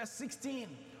 and verse 16,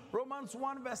 Romans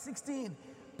 1 verse 16,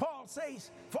 Paul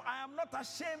says, for I am not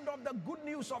ashamed of the good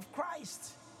news of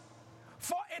Christ,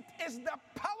 for it is the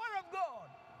power of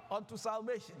God unto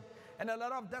salvation. And a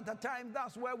lot of that at times,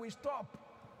 that's where we stop.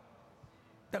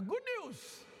 The good news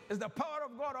is the power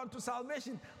of God unto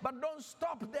salvation, but don't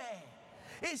stop there.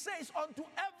 He says, unto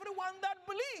everyone that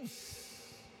believes.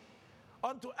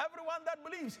 Unto everyone that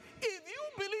believes. If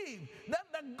you believe that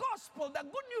the gospel, the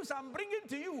good news I'm bringing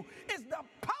to you, is the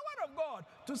power of God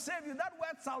to save you. That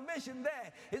word salvation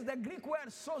there is the Greek word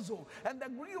sozo. And the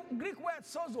Greek word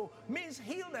sozo means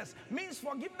healness, means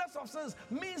forgiveness of sins,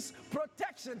 means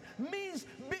protection, means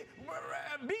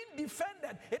being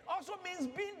defended. It also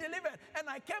means being delivered. And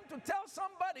I came to tell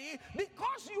somebody,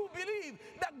 because you believe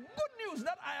the good news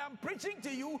that I am preaching to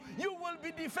you, you will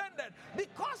be defended.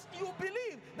 Because you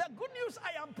believe the good news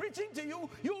I am preaching to you,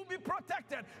 you will be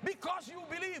protected. Because you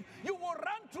believe, you will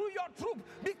run through your troop.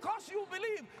 Because you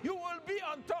believe, you will be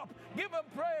on top. Give him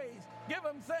praise, give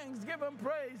him thanks, give him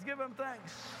praise, give him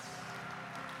thanks.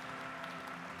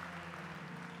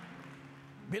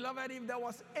 Beloved, if there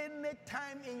was any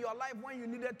time in your life when you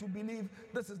needed to believe,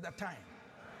 this is the time.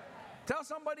 Tell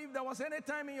somebody, if there was any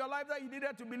time in your life that you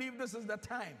needed to believe, this is the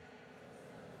time.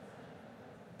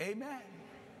 Amen.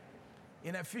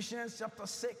 In Ephesians chapter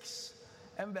 6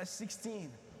 and verse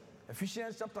 16,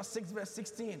 Ephesians chapter 6 verse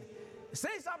 16, it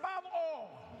says, above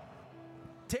all,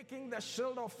 taking the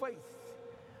shield of faith,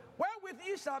 wherewith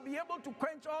ye shall be able to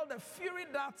quench all the fiery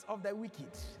darts of the wicked.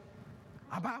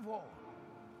 Above all.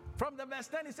 From the verse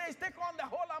 10, it says, take on the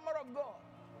whole armor of God.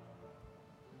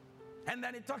 And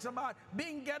then it talks about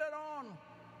being girded on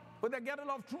with the girdle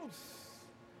of truth.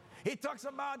 He talks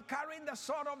about carrying the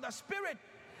sword of the Spirit.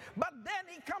 But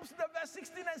then he comes to the verse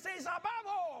 16 and says, above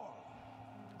all,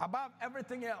 above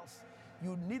everything else,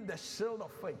 you need the shield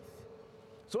of faith,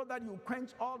 so that you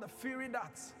quench all the fiery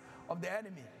darts of the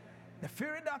enemy. The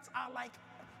fiery darts are like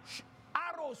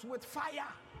arrows with fire.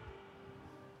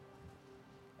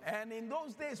 And in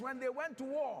those days when they went to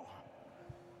war,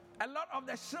 a lot of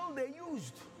the shield they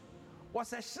used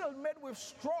was a shield made with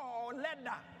straw or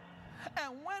leather.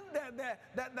 And when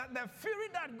the fury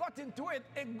that got into it,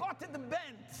 it got it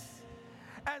bent.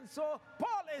 And so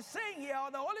Paul is saying here,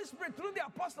 or the Holy Spirit through the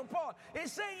Apostle Paul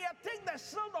is saying here, take the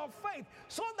shield of faith,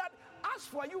 so that as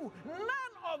for you,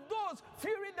 none of those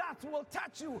fury darts will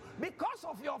touch you because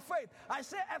of your faith. I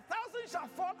say 1,000 shall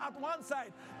fall at one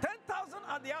side, 10,000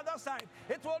 at the other side.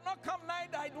 It will not come nigh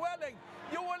thy dwelling.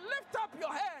 You will lift up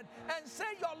your head and say,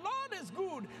 your Lord is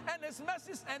good, and his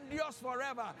mercies endures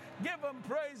forever. Give him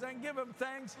praise and give him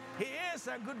thanks. He is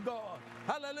a good God.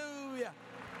 Hallelujah.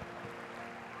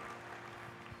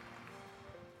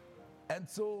 And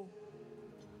so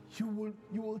you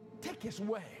will take his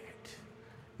word.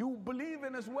 You believe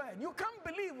in his word. You can't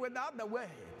believe without the word.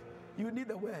 You need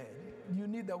the word. You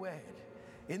need the word.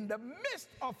 In the midst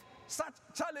of such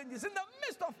challenges, in the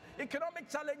midst of economic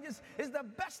challenges, is the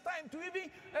best time to even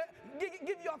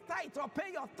give your tithe or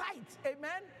pay your tithe.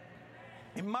 Amen.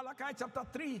 In Malachi chapter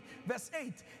 3, verse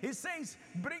 8, he says,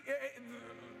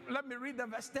 let me read the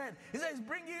verse 10. He says,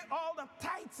 bring ye all the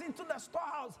tithes into the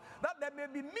storehouse, that there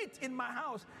may be meat in my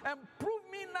house, and prove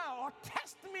me now, or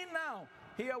test me now.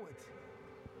 Herewith.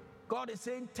 God is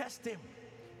saying, test him.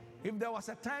 If there was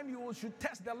a time you should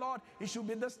test the Lord, it should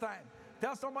be this time.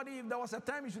 Tell somebody, if there was a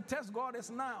time you should test God, it's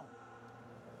now.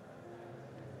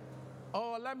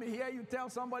 Oh, let me hear you tell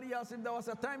somebody else, if there was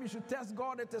a time you should test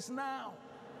God, it is now.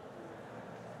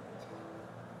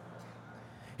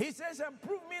 He says, and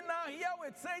prove me now,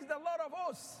 herewith, says the Lord of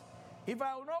hosts, if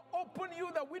I will not open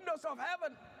you the windows of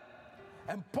heaven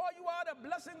and pour you out a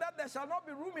blessing that there shall not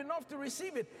be room enough to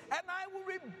receive it, and I will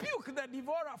rebuke the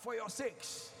devourer for your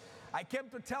sakes. I came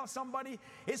to tell somebody,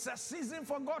 it's a season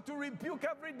for God to rebuke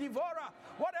every devourer.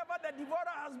 Whatever the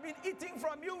devourer has been eating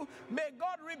from you, may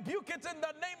God rebuke it in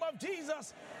the name of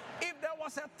Jesus. If there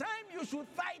was a time you should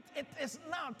tithe, it is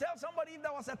now. Tell somebody, if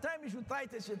there was a time you should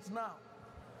tithe, it's now.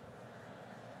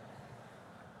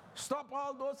 Stop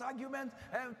all those arguments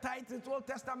and tithes, it's Old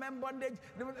Testament bondage.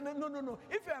 No.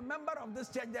 If you're a member of this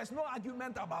church, there's no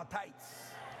argument about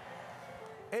tithes.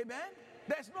 Amen?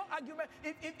 There's no argument.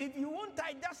 If you won't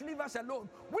tithe, just leave us alone.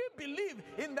 We believe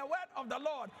in the word of the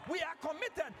Lord. We are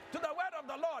committed to the word of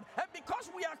the Lord. And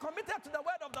because we are committed to the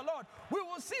word of the Lord, we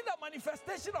will see the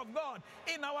manifestation of God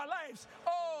in our lives.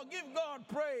 Oh, give God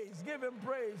praise. Give him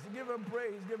praise. Give him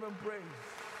praise. Give him praise.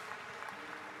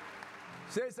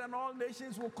 Says, and all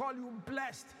nations will call you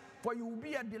blessed, for you will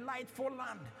be a delightful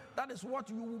land. That is what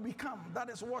you will become. That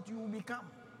is what you will become.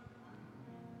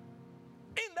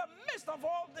 In the midst of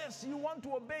all this, you want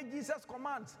to obey Jesus'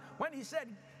 commands. When he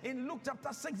said in Luke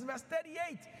chapter 6, verse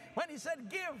 38, when he said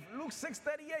give, Luke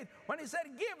 6:38, when he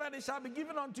said give and it shall be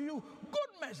given unto you,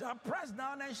 good measure, pressed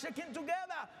down and shaken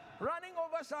together, running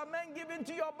over shall men give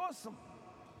into your bosom.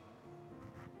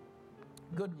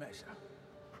 Good measure.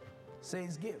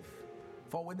 Says give.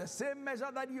 For with the same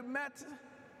measure that you met,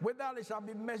 withal it shall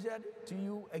be measured to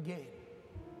you again.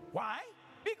 Why?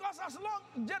 Because as long,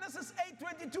 Genesis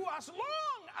 8:22, as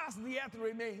long as the earth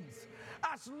remains,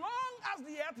 as long as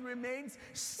the earth remains,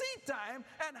 seed time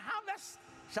and harvest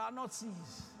shall not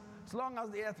cease. As long as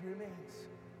the earth remains,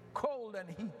 cold and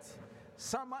heat,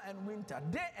 summer and winter,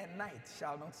 day and night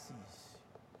shall not cease.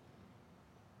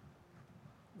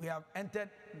 We have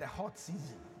entered the hot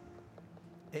season.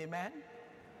 Amen.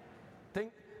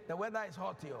 Think the weather is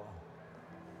hot here.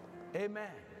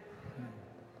 Amen.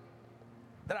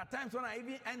 There are times when I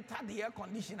even enter the air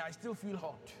conditioner, I still feel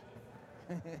hot.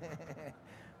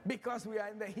 Because we are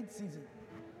in the heat season.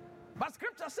 But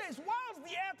scripture says, whilst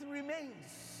the earth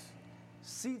remains,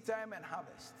 seed time and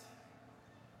harvest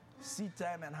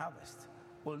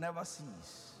will never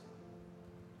cease.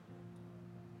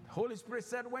 The Holy Spirit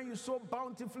said, when you sow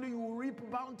bountifully, you will reap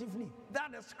bountifully.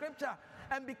 That is scripture.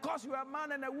 And because you are a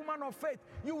man and a woman of faith,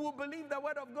 you will believe the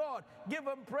word of God. Give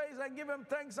him praise and give him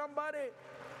thanks, somebody.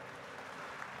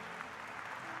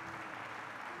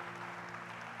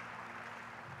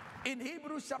 In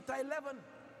Hebrews chapter 11,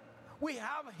 we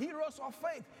have heroes of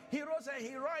faith, heroes and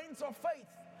heroines of faith.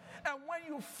 And when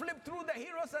you flip through the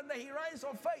heroes and the heroines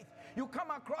of faith, you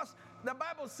come across the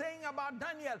Bible saying about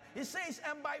Daniel. It says,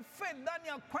 and by faith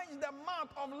Daniel quenched the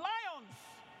mouth of lions.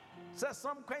 It says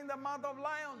some quenched the mouth of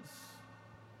lions.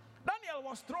 Daniel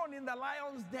was thrown in the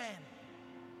lion's den,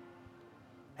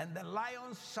 and the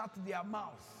lions shut their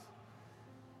mouth.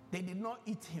 They did not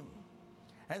eat him.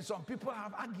 And some people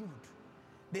have argued.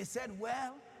 They said,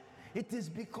 well, it is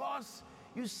because,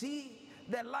 you see,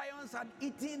 the lions had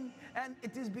eaten, and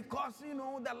it is because, the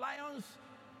lions,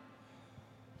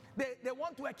 they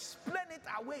want to explain it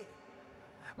away.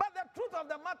 But the truth of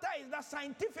the matter is that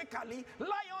scientifically,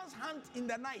 lions hunt in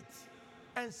the night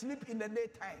and sleep in the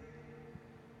daytime.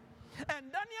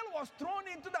 And Daniel was thrown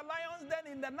into the lion's den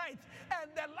in the night,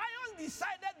 and the lions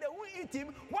decided they wouldn't eat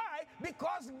him. Why?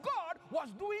 Because God was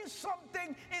doing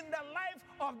something in the life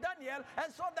of Daniel,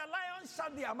 and so the lions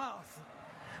shut their mouth.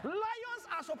 Lions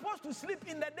are supposed to sleep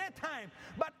in the daytime,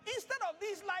 but instead of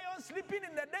these lions sleeping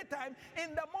in the daytime,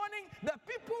 in the morning, the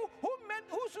people who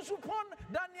swooped upon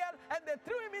Daniel and they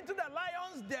threw him into the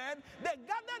lion's den, they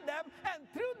gathered them and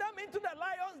threw them into the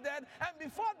lion's den, and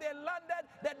before they landed,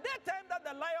 the daytime that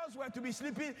the lions were to be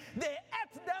sleeping, they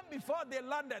ate them before they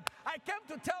landed. I came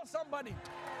to tell somebody,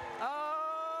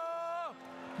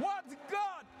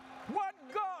 what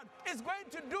God is going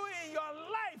to do in your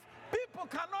life, people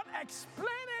cannot explain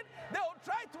it. They will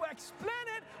try to explain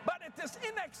it, but it is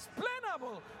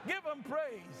inexplainable. Give him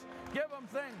praise. Give him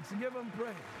thanks. Give him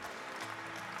praise.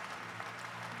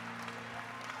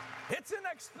 It's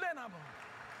inexplainable.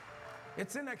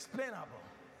 It's inexplainable.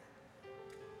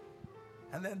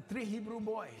 And then 3 Hebrew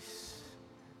boys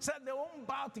said they won't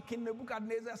bow to King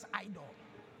Nebuchadnezzar's idol.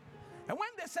 And when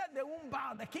they said they won't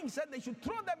bow, the king said they should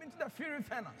throw them into the fiery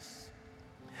furnace.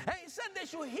 And he said they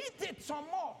should heat it some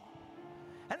more.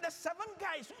 And the 7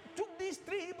 guys who took these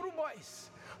 3 Hebrew boys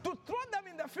to throw them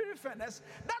in the fiery furnace,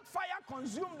 that fire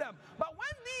consumed them. But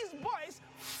when these boys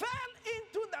fell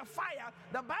into the fire,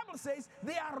 the Bible says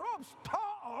their robes tore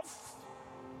off.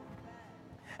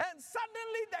 And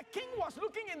suddenly the king was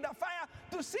looking in the fire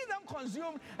to see them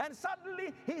consumed, and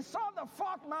suddenly he saw the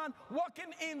 4th man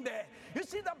walking in there. You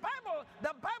see, the Bible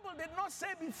did not say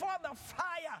before the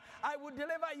fire I will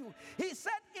deliver you. He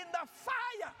said in the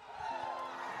fire.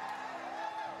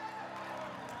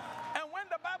 And when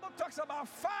the Bible talks about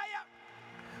fire,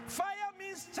 fire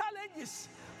means challenges.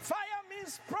 Fire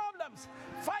means problems.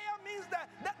 Fire means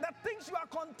the things you are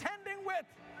contending with.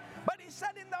 But he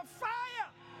said in the fire,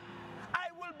 I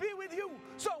will be with you.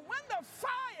 So when the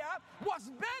fire was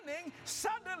burning,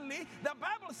 suddenly the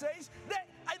Bible says that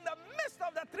in the midst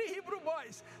of the 3 Hebrew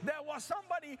boys, there was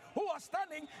somebody who was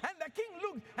standing, and the king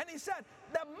looked and he said,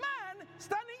 the man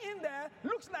standing in there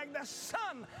looks like the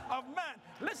Son of Man.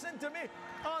 Listen to me.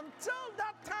 Until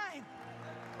that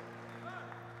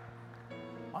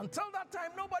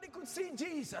time, nobody could see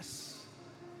Jesus.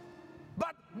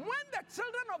 But when the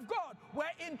children of God were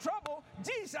in trouble,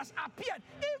 Jesus appeared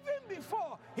even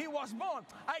before he was born.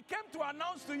 I came to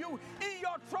announce to you, in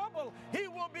your trouble, he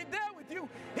will be there with you.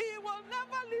 He will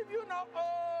never leave you now.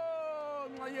 Oh,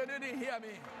 you didn't hear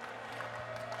me.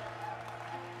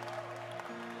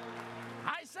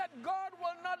 I said, God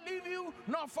will not leave you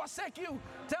nor forsake you.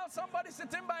 Tell somebody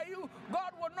sitting by you,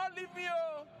 God will not leave me.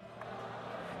 Oh.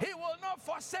 He will not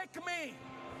forsake me.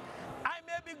 I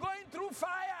may be going through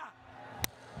fire,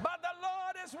 but the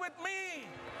Lord is with me.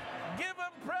 Give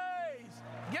him praise.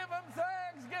 Give him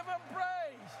thanks. Give him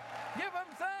praise. Give him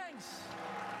thanks.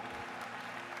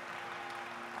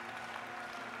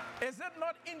 Is it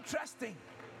not interesting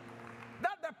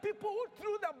that the people who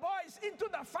threw the boys into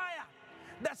the fire,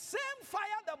 the same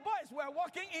fire the boys were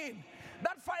walking in,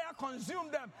 that fire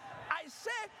consumed them? I say,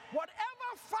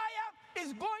 whatever fire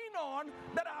is going on,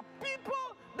 there are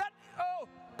people that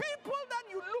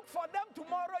you look for them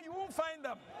tomorrow, you won't find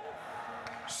them.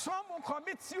 Some will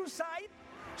commit suicide.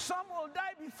 Some will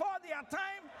die before their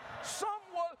time. Some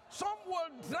will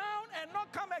drown and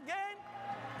not come again.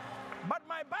 But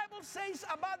my Bible says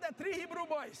about the 3 Hebrew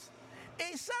boys,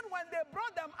 it said when they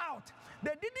brought them out,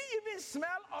 they didn't even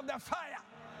smell of the fire.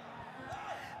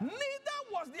 Neither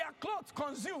was their clothes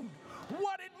consumed.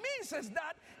 What it means is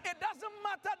that it doesn't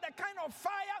matter the kind of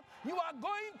fire you are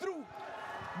going through.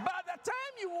 By the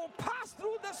time you will pass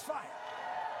through this fire,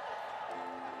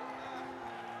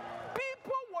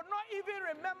 people will not even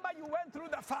remember you went through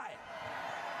the fire.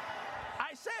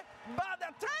 I say, by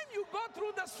the time you go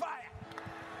through this fire,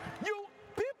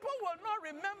 people will not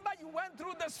remember you went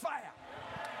through this fire.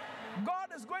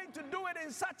 God is going to do it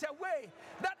in such a way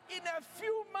that in a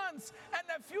few months and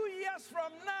a few years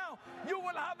from now, you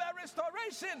will have a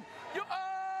restoration.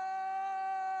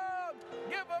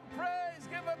 Give him praise,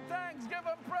 give him thanks, give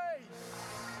him praise.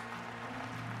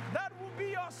 That will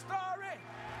be your story.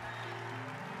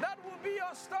 That will be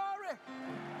your story.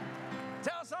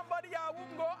 Tell somebody I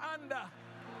won't go under.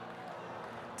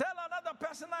 Tell another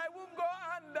person I won't go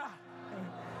under.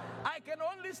 I can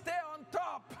only stay on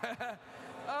top.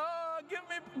 Oh, give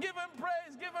him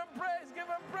praise, give him praise, give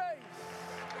him praise.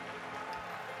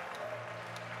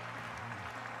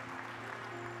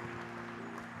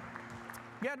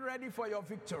 Get ready for your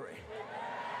victory.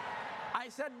 I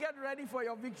said get ready for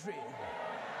your victory.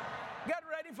 Get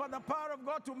ready for the power of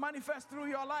God to manifest through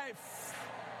your life.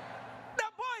 The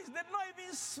boys did not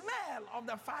even smell of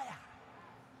the fire.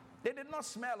 They did not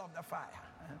smell of the fire.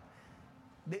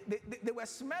 They were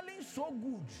smelling so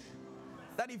good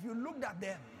that if you looked at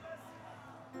them,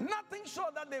 nothing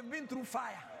showed that they've been through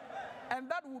fire. And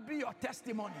that will be your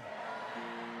testimony.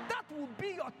 That will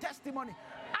be your testimony.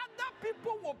 Other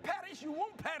people will perish, you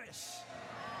won't perish.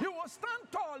 You will stand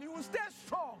tall, you will stay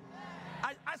strong.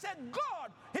 I said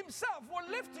God himself will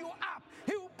lift you up.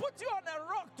 He will put you on a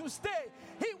rock to stay.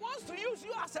 He wants to use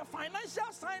you as a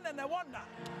financial sign and a wonder.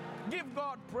 Give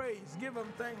God praise. Give him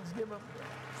thanks. Give him praise.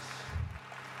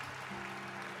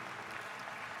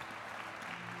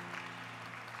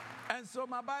 And so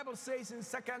my Bible says in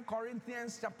 2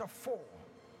 Corinthians chapter 4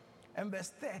 and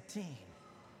verse 13,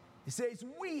 it says,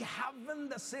 we having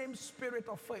the same spirit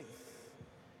of faith.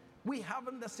 We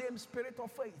having the same spirit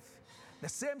of faith. The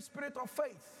same spirit of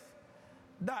faith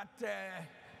that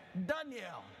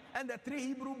Daniel and the 3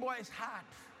 Hebrew boys had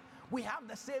We have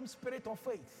the same spirit of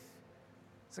faith.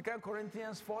 2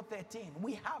 Corinthians 4:13.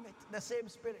 We have it, the same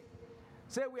spirit.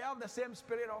 Say, we have the same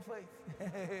spirit of faith.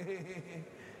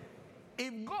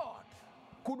 If God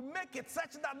could make it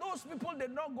such that those people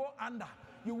did not go under,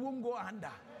 you won't go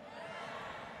under.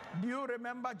 Do you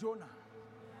remember Jonah?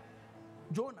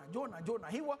 Jonah. They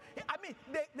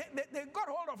got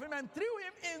hold of him and threw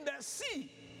him in the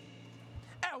sea.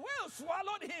 A whale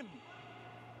swallowed him.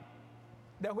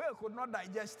 The whale could not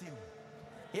digest him.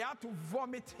 He had to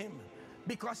vomit him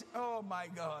because, oh my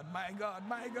God.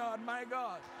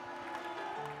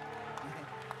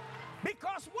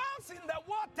 Because once in the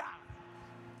water,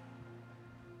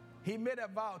 he made a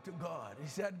vow to God. He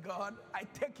said, God, I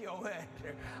take your word.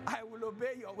 I will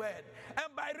obey your word.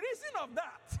 And by reason of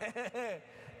that,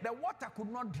 the water could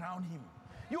not drown him.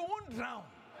 You won't drown.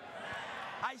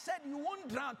 I said you won't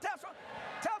drown. Tell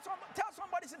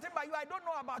somebody sitting by you, I don't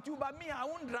know about you, but me, I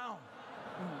won't drown.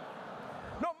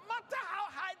 No matter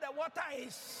how high the water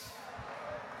is.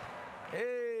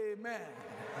 Amen.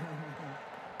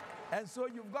 And so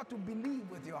you've got to believe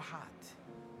with your heart.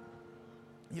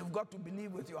 You've got to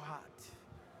believe with your heart.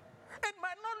 It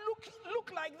might not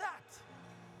look like that.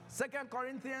 2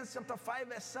 Corinthians chapter 5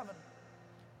 verse 7.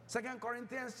 2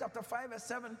 Corinthians chapter 5 verse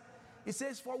 7. It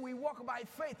says, for we walk by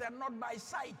faith and not by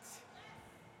sight.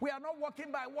 We are not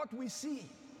walking by what we see.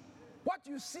 What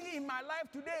you see in my life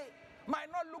today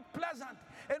might not look pleasant.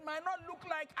 It might not look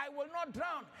like I will not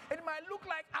drown. It might look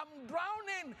like I'm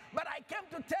drowning, but I came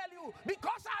to tell you,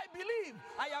 because I believe,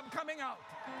 I am coming out.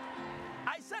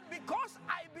 I said, because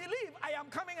I believe, I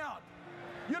am coming out.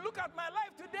 You look at my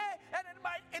life today, and it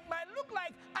might look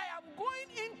like I am going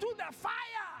into the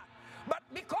fire. But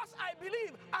because I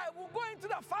believe, I will go into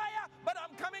the fire, but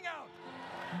I'm coming out.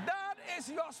 That is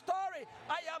your story.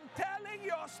 I am telling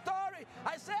your story.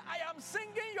 I say, I am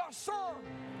singing your song.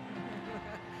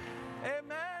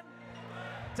 Amen.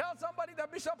 Tell somebody the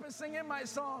bishop is singing my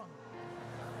song.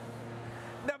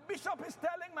 The bishop is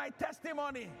telling my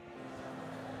testimony.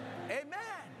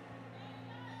 Amen.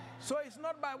 So it's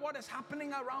not by what is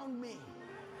happening around me.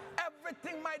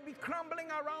 Everything might be crumbling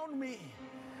around me.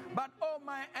 But oh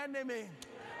my enemy,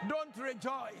 don't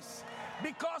rejoice.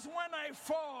 Because when I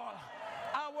fall,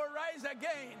 I will rise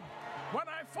again. When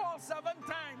I fall 7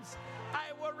 times,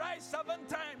 I will rise 7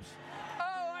 times.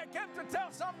 Oh, I came to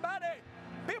tell somebody,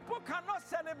 people cannot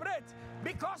celebrate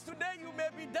because today you may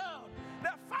be down.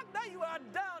 The fact that you are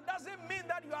down doesn't mean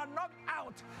that you are knocked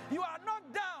out. You are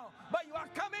not down, but you are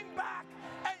coming back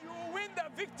and you will win the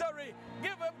victory.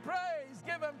 Give him praise,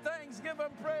 give him thanks, give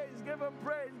him praise, give him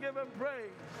praise, give him praise.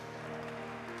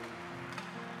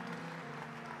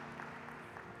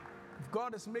 If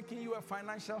God is making you a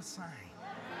financial sign,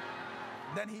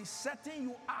 then he's setting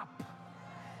you up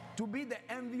to be the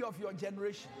envy of your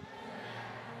generation.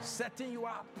 Setting you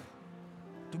up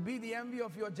to be the envy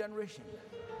of your generation.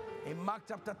 In Mark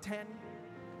chapter 10,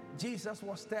 Jesus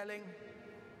was telling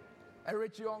a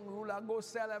rich young ruler, go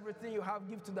sell everything you have,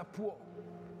 give to the poor.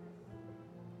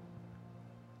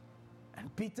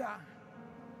 And Peter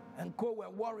and co were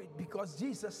worried because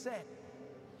Jesus said,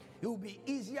 it will be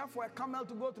easier for a camel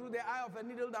to go through the eye of a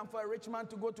needle than for a rich man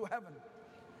to go to heaven.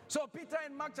 So Peter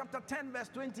in Mark chapter 10 verse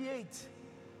 28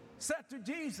 said to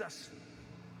Jesus,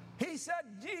 he said,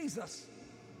 Jesus,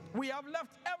 we have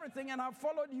left everything and have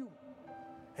followed you.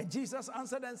 And Jesus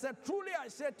answered and said, truly I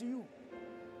say to you,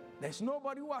 there's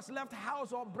nobody who has left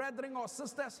house or brethren or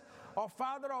sisters or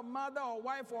father or mother or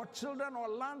wife or children or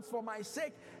lands for my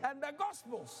sake and the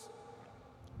gospels,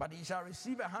 but he shall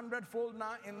receive 100-fold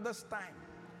now in this time,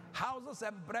 houses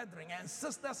and brethren and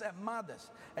sisters and mothers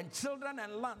and children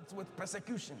and lands with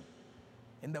persecution.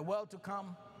 In the world to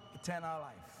come, eternal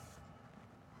life.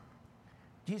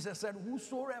 Jesus said,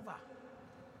 whosoever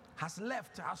has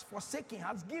left, has forsaken,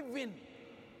 has given,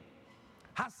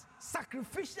 has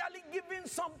sacrificially given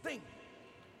something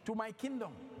to my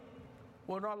kingdom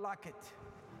will not lack it.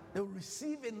 They will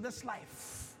receive in this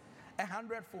life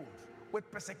 100-fold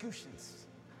with persecutions.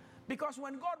 Because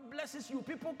when God blesses you,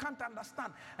 people can't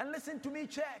understand. And listen to me,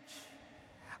 church.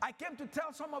 I came to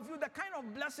tell some of you the kind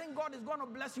of blessing God is going to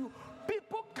bless you.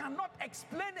 People cannot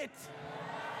explain it.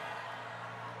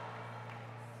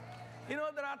 You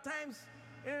know, there are times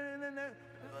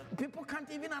people can't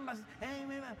even understand.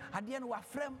 At the end, we're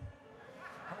frame.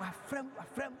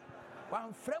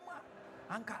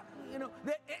 You know,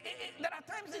 there are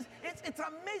times it's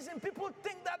amazing. People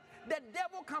think that the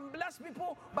devil can bless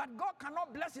people, but God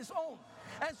cannot bless his own.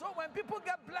 And so when people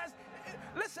get blessed,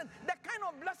 listen, the kind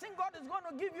of blessing God is going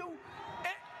to give you,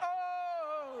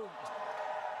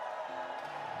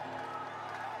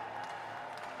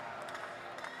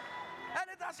 and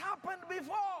it has happened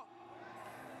before.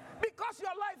 Because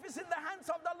your life is in the hands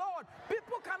of the Lord.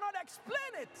 People cannot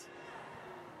explain it.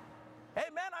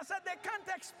 Amen. I said they can't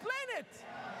explain it.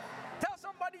 Tell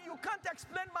somebody, you can't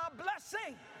explain my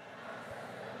blessing.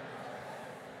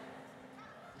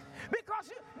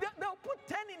 Because they'll put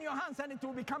 10 in your hands and it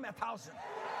will become 1,000.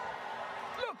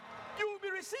 Look, you will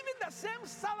be receiving the same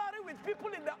salary with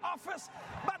people in the office,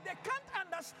 but they can't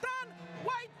understand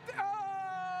why.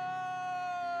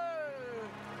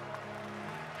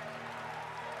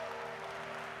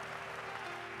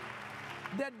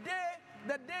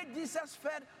 The day Jesus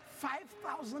fed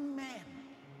 5,000 men,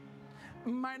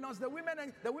 minus the women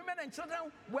and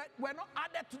children were not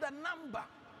added to the number.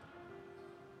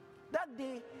 That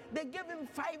day, they gave him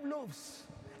 5 loaves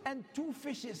and 2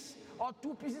 fishes, or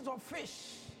 2 pieces of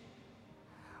fish.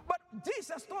 But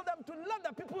Jesus told them to let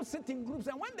the people sit in groups,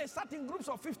 and when they sat in groups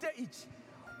of 50 each,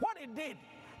 what it did, it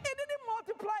didn't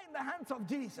multiply in the hands of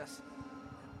Jesus.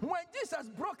 When Jesus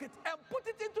broke it and put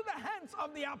it into the hands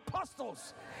of the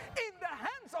apostles, in the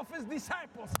hands of his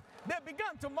disciples, they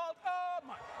began to multiply. Oh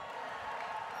my.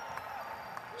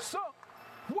 So,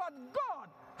 what God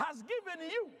has given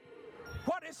you,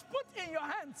 what is put in your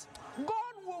hands,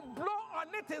 God will blow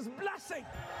on it his blessing.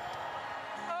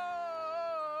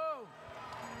 Oh.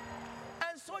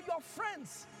 And so your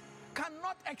friends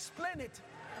cannot explain it.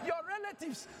 Your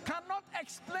relatives cannot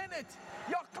explain it.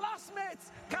 Your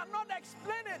classmates cannot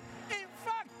explain it. In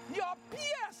fact, your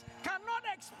peers cannot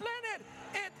explain it.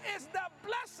 It is the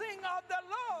blessing of the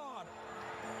Lord.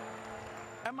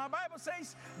 And my Bible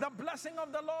says, the blessing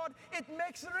of the Lord, it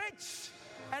makes rich,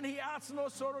 and he adds no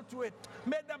sorrow to it.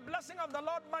 May the blessing of the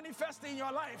Lord manifest in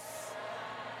your life,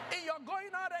 in your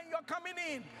going out and your coming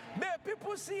in. May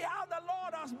people see how the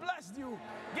Lord has blessed you.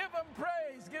 Give him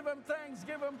praise, give him thanks,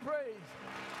 give him praise,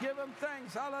 give him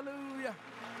thanks. Hallelujah.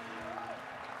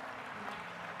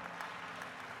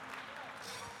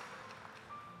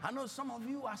 I know some of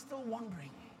you are still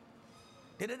wondering,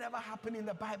 did it ever happen in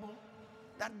the Bible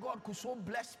that God could so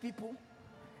bless people?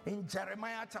 In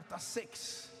Jeremiah chapter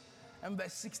 6 and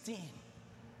verse 16.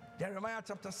 Jeremiah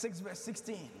chapter 6 verse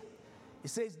 16. It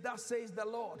says, thus says the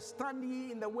Lord, stand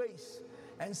ye in the ways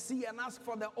and see and ask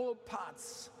for the old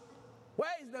paths. Where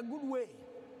is the good way?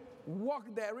 Walk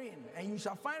therein, and you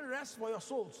shall find rest for your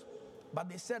souls. But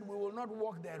they said, we will not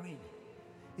walk therein.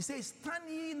 He says, stand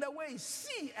ye in the way,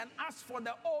 see and ask for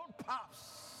the old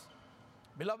paths.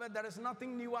 Beloved, there is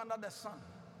nothing new under the sun.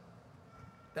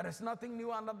 There is nothing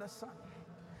new under the sun.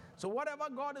 So whatever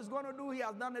God is going to do, he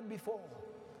has done it before.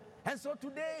 And so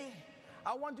today,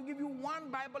 I want to give you one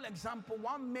Bible example,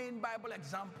 one main Bible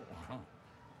example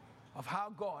of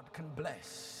how God can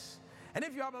bless. And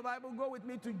if you have a Bible, go with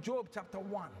me to Job chapter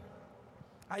 1.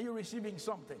 Are you receiving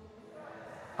something?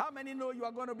 How many know you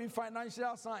are going to be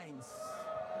financial signs?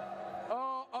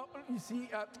 Oh, you see,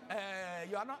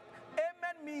 you are not.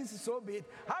 Amen means so be it.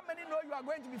 How many know you are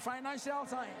going to be financial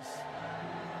signs?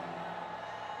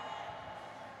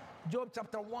 Job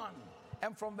chapter 1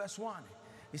 and from verse 1.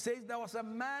 He says, there was a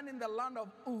man in the land of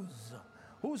Uz,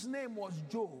 whose name was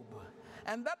Job.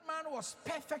 And that man was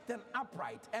perfect and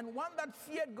upright, and one that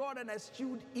feared God and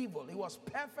eschewed evil. He was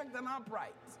perfect and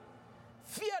upright,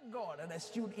 feared God and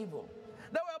eschewed evil.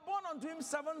 There were born unto him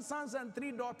 7 sons and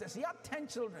 3 daughters. He had 10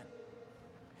 children.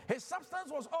 His substance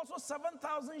was also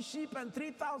 7,000 sheep and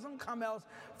 3,000 camels,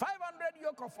 500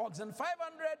 yoke of oxen,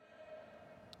 500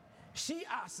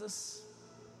 she-asses,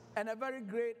 and a very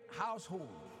great household.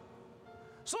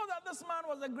 So that this man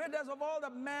was the greatest of all the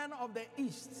men of the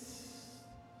East.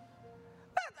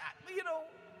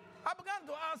 I began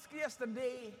to ask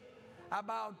yesterday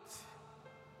about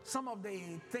some of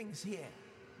the things here.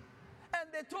 And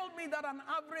they told me that an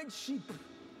average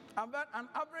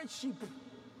sheep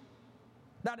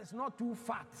that is not too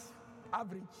fat,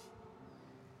 average,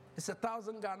 is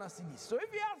 1,000 Ghana cedis. So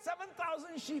if he had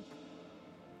 7,000 sheep,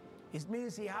 it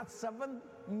means he had 7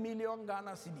 million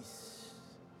Ghana cedis,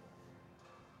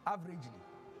 averagely.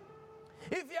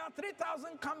 If he had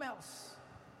 3,000 camels,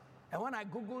 and when I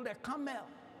googled a camel,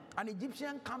 an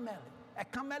Egyptian camel, a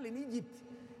camel in Egypt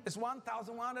is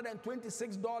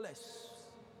 $1,126.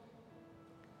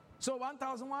 So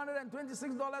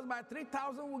 $1,126 by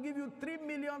 3,000 will give you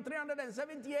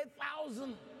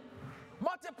 3,378,000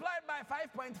 multiplied by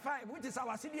 5.5, which is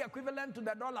our cedi equivalent to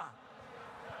the dollar.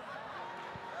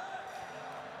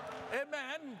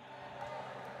 Amen.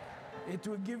 It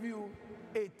will give you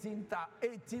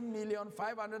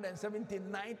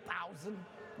 18,579,000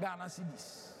 Ghana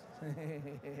cedis.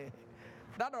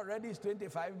 That already is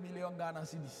 25 million Ghana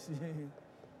cedis.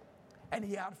 And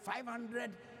he had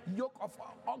 500 yoke of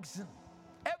oxen.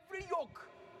 Every yoke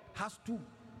has 2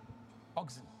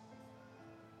 oxen.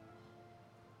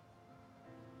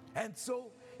 And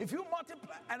so, if you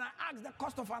multiply, and I asked the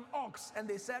cost of an ox, and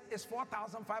they said it's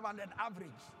 4,500 average.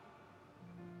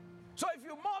 So if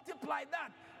you multiply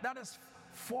that, that is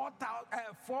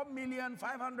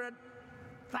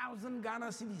 4,500,000 Ghana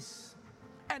cedis.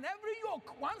 And every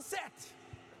yoke, one set,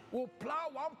 will plow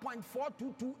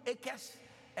 1.422 acres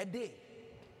a day.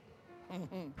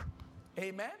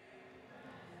 Amen?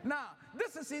 Now,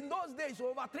 this is in those days,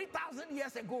 over 3,000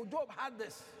 years ago, Job had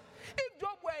this. If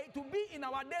Job were to be in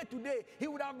our day today, he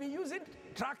would have been using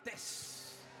tractors.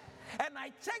 And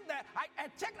I checked that. I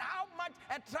checked how much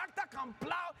a tractor can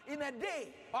plow in a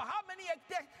day, or how many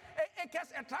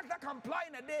acres a tractor can plow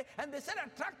in a day. And they said a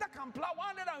tractor can plow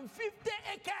 150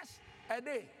 acres a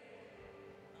day.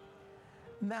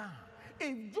 Now,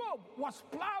 if Job was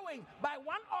plowing by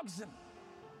one oxen,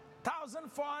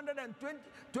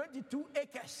 1,422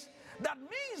 acres, that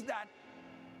means that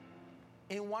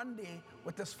in one day,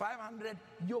 with his 500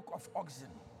 yoke of oxen,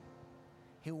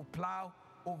 he will plow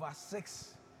over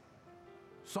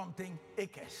 600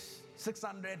 acres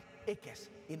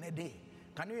in a day.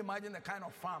 Can you imagine the kind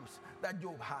of farms that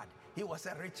Job had? He was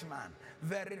a rich man,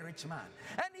 very rich man.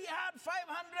 And he had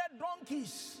 500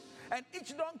 donkeys, and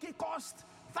each donkey cost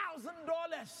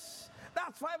 $1,000.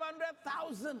 That's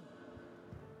 500,000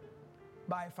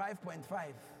 by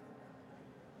 5.5.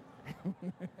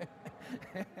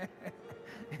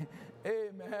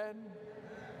 Amen.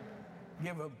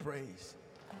 Give him praise.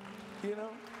 You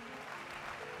know,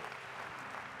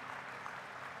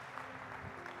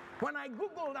 when I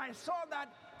Googled, I saw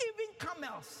that even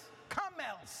camels,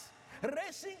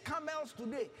 racing camels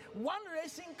today, one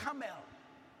racing camel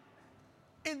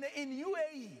in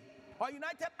UAE or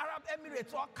United Arab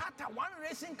Emirates or Qatar, one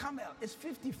racing camel is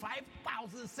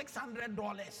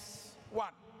 $55,600.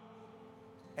 One.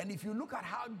 And if you look at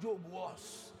how Job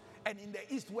was, and in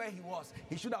the east where he was,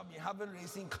 he should have been having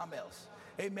racing camels.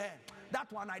 Amen.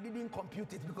 That one I didn't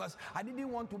compute it because I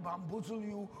didn't want to bamboozle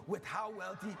you with how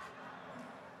wealthy.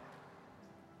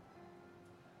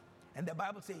 And the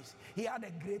Bible says he had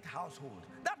a great household.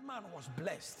 That man was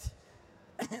blessed.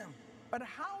 But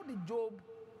how did Job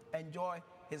enjoy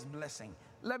his blessing?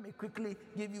 Let me quickly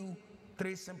give you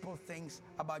 3 simple things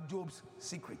about Job's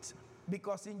secrets.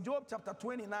 Because in Job chapter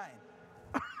 29,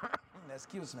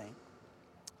 excuse me,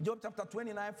 Job chapter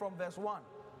 29 from verse 1,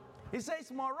 he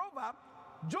says, moreover,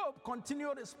 Job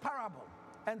continued his parable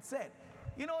and said,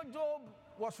 you know, Job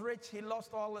was rich. He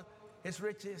lost all his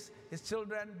riches. His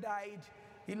children died.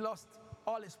 He lost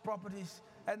all his properties.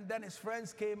 And then his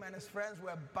friends came, and his friends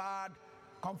were bad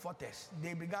comforters.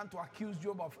 They began to accuse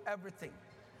Job of everything.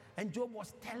 And Job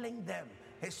was telling them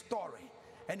his story.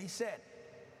 And he said,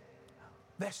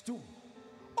 verse 2,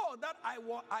 oh, that I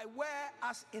were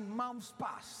as in months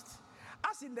past,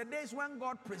 as in the days when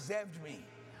God preserved me,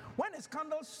 when his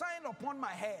candle shined upon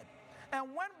my head,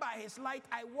 and when by his light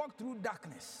I walked through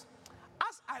darkness,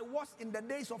 as I was in the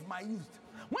days of my youth,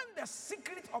 when the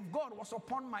secret of God was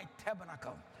upon my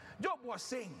tabernacle. Job was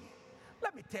saying,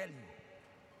 let me tell you,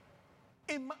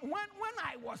 when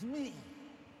I was me,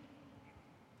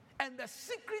 and the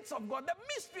secrets of God, the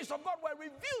mysteries of God were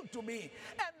revealed to me,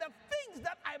 and the things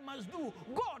that I must do,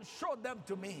 God showed them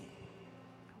to me.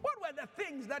 What were the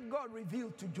things that God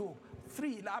revealed to Job?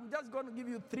 3. I'm just going to give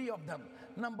you 3 of them.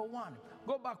 Number 1,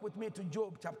 go back with me to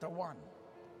Job chapter 1.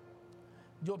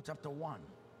 Job chapter 1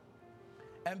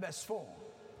 and verse 4.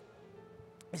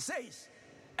 It says,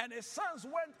 and his sons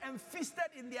went and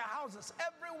feasted in their houses,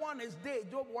 every one his day,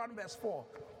 Job 1 verse 4,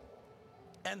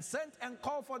 and sent and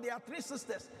called for their 3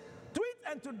 sisters to eat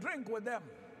and to drink with them.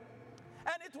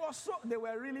 And it was so, they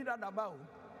were really not about.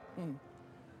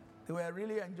 They were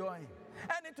really enjoying.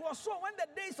 And it was so when the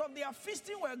days of their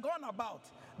feasting were gone about,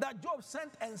 that Job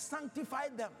sent and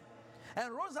sanctified them,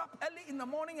 and rose up early in the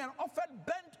morning and offered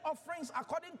burnt offerings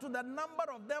according to the number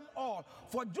of them all.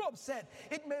 For Job said,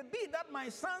 it may be that my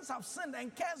sons have sinned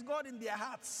and cursed God in their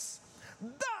hearts.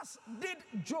 Thus did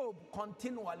Job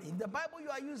continually. If the Bible you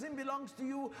are using belongs to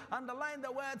you, underline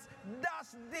the words,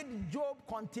 thus did Job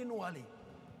continually.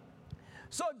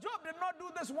 So Job did not do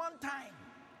this one time.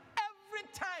 Every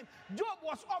time Job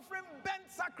was offering burnt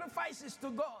sacrifices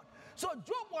to God. So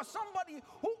Job was somebody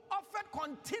who offered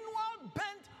continual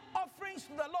burnt offerings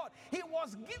to the Lord. He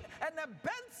was given, and a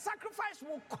burnt sacrifice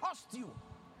will cost you.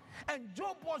 And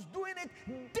Job was doing it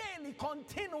daily,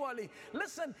 continually.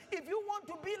 Listen, if you want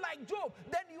to be like Job,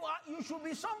 then you should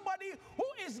be somebody who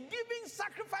is giving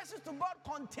sacrifices to God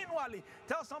continually.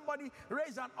 Tell somebody,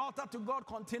 raise an altar to God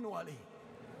continually.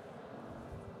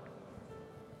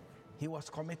 He was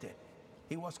committed.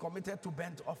 He was committed to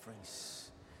burnt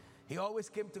offerings. He always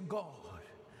came to God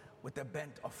with a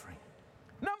burnt offering.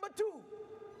 Number 2,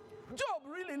 Job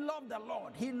really only loved the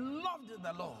Lord, he loved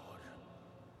the Lord.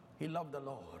 He loved the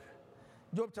Lord.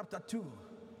 Job chapter 2,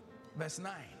 verse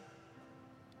 9.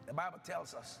 The Bible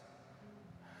tells us.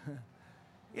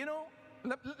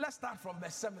 Let's start from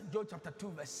verse 7. Job chapter 2,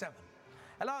 verse 7.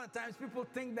 A lot of times people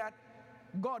think that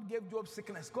God gave Job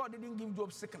sickness. God didn't give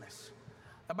Job sickness.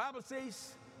 The Bible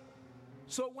says,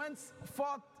 so went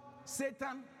forth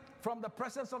Satan from the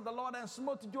presence of the Lord and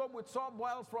smote Job with sore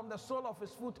boils from the sole of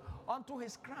his foot unto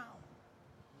his crown.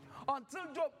 Until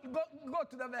Job, go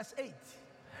to the verse 8.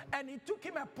 And he took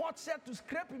him a potsherd to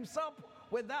scrape himself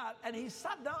with that, and he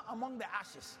sat down among the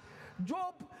ashes.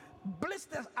 Job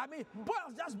blisters,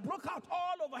 boils just broke out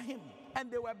all over him, and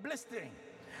they were blistering.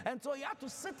 And so he had to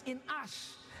sit in ash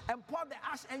and pour the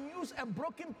ash and use a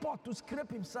broken pot to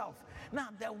scrape himself. Now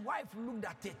the wife looked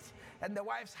at it, and the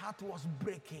wife's heart was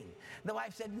breaking. The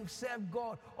wife said, you've served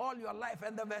God all your life.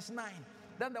 And the verse 9,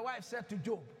 then the wife said to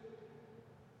Job,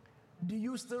 do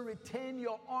you still retain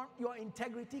your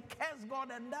integrity? Curse God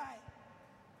and die.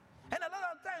 And a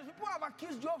lot of times people have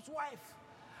accused Job's wife,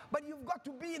 but you've got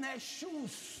to be in her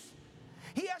shoes.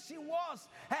 Here she was,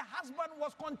 her husband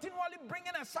was continually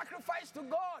bringing a sacrifice to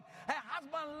God. Her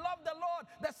husband loved the Lord.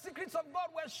 The secrets of God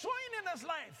were showing in his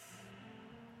life.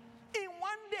 In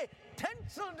one day, 10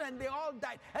 children, they all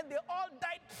died, and they all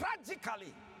died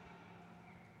tragically.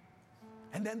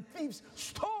 And then thieves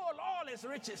stole all his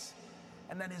riches,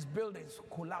 and then his buildings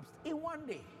collapsed in one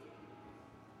day.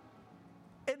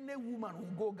 Any woman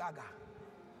will go gaga.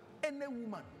 Any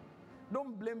woman.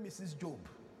 Don't blame Mrs. Job.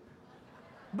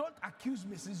 Don't accuse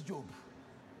Mrs. Job.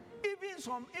 Even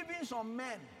some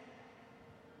men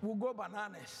will go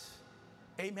bananas.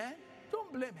 Amen?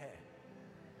 Don't blame her.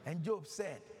 And Job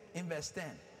said in verse 10,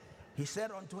 he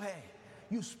said unto her,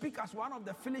 you speak as one of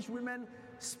the foolish women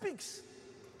speaks.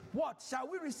 What? Shall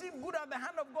we receive good at the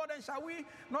hand of God, and shall we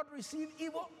not receive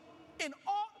evil? In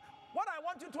all, what I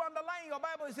want you to underline in your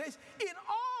Bible, it says, in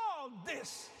all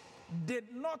this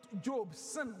did not Job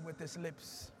sin with his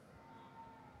lips.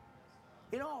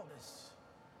 In all this,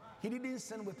 he didn't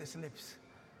sin with his lips.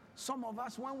 Some of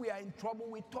us, when we are in trouble,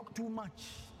 we talk too much.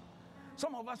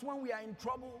 Some of us, when we are in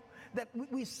trouble, that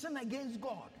we sin against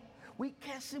God. We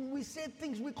curse him, we say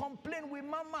things, we complain, we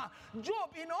murmur. Job,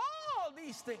 in all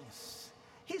these things,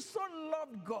 he so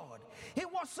loved God. He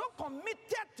was so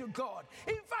committed to God.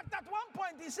 In fact, at one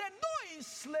point he said, though he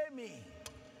slay me,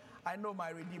 I know my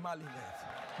Redeemer liveth.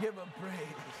 Give him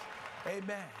praise.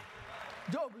 Amen.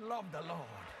 Job loved the Lord.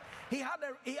 He had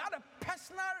a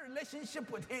personal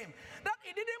relationship with him, that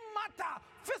it didn't matter.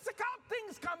 Physical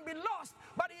things can be lost,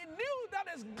 but he knew that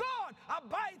his God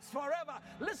abides forever.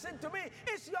 Listen to me.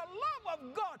 Is your love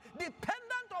of God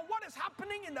dependent on what is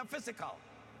happening in the physical?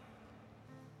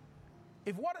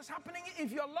 If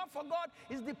your love for God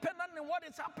is dependent on what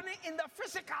is happening in the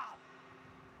physical,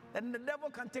 then the devil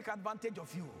can take advantage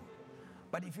of you.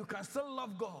 But if you can still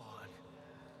love God,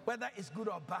 whether it's good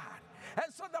or bad.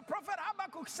 And so the prophet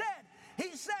Habakkuk said,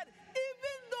 he said,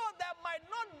 even though there might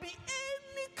not be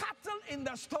any cattle in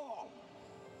the stall,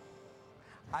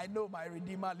 I know my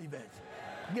Redeemer liveth.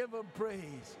 Give him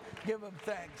praise. Give him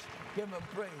thanks. Give him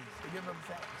praise. Give him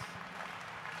thanks.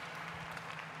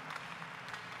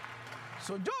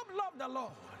 So Job loved the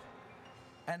Lord.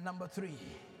 And number 3,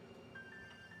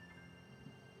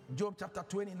 Job chapter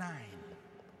 29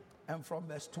 and from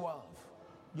verse 12.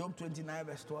 Job 29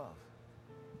 verse 12.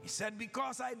 He said,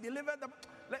 because I delivered the...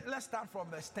 Let's start from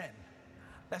verse 10.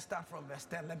 Let's start from verse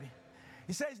 10.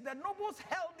 He says, the nobles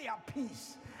held their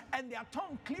peace, and their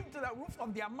tongue cleaved to the roof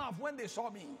of their mouth when they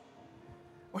saw me.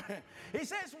 He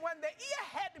says, when the ear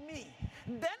heard me,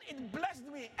 then it blessed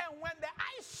me, and when the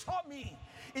eye saw me,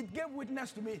 it gave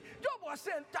witness to me. Job was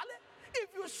saying, Charlie, if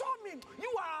you saw me,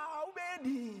 you are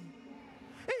obeying.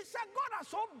 He said, God has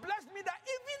so blessed me that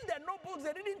even the nobles,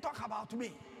 they didn't talk about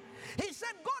me. He said,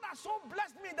 God has so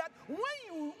blessed me that when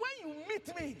you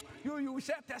meet me, you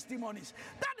share testimonies.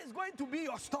 That is going to be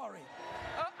your story.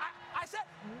 I said,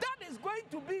 that is going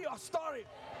to be your story.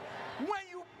 When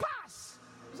you pass,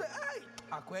 you say, hey,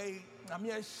 Akwe, I'm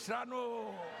here,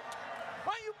 Shrano.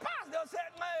 When you pass, they'll say,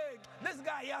 hey, this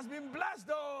guy, he has been blessed,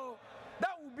 though.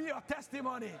 That will be your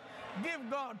testimony. Give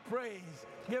God praise.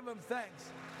 Give him thanks.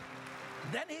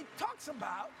 Then he talks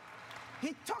about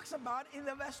in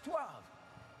the verse 12.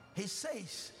 He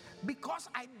says, because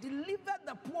I delivered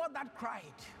the poor that cried,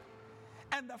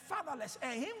 and the fatherless,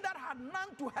 and him that had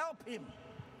none to help him.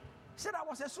 He said, I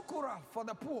was a succorer for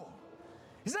the poor.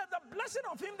 He said, the blessing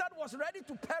of him that was ready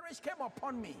to perish came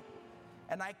upon me,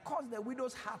 and I caused the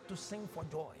widow's heart to sing for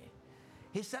joy.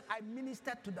 He said, I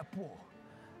ministered to the poor.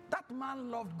 That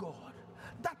man loved God.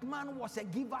 That man was a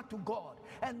giver to God,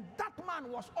 and that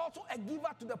man was also a giver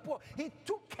to the poor. He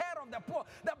took care of the poor.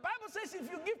 The Bible says if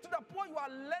you give to the poor, you are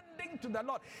lending to the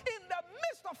Lord. In the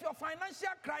midst of your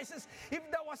financial crisis, if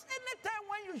there was any time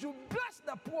when you should bless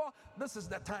the poor, this is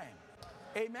the time.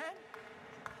 Amen?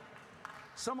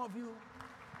 Some of you,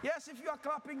 yes, if you are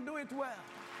clapping, do it well.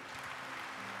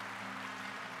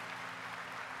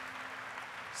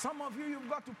 Some of you, you've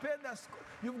got to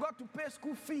pay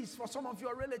school fees for some of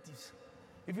your relatives.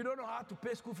 If you don't know how to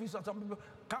pay school fees for some people,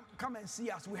 come and see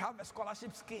us. We have a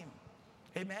scholarship scheme.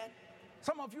 Amen.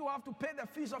 Some of you have to pay the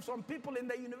fees of some people in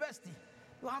the university.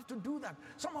 You have to do that.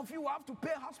 Some of you have to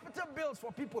pay hospital bills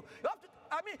for people.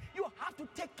 You have to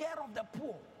take care of the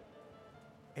poor.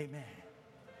 Amen.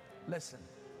 Listen,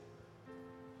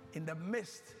 in the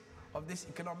midst of this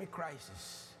economic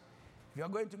crisis, if you're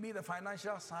going to be the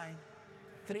financial sign,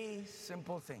 3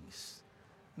 simple things.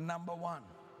 Number 1,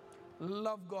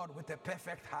 love God with a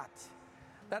perfect heart.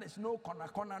 That is no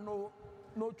kona, no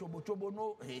chobo,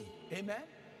 no hey. Amen.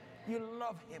 You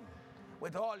love Him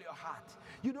with all your heart.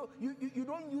 You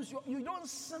don't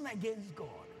sin against God,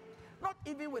 not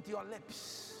even with your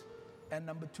lips. And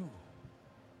number 2,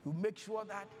 you make sure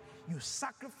that you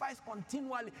sacrifice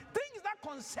continually. Things that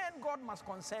concern God must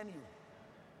concern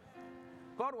you.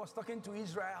 God was talking to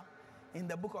Israel in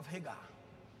the book of Haggai.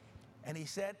 And He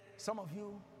said, some of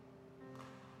you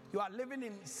are living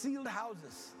in sealed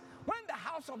houses when the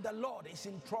house of the Lord is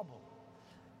in trouble.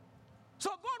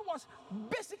 So God was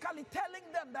basically telling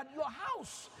them that your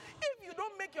house, if you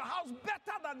don't make your house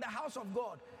better than the house of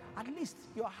God, at least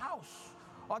your house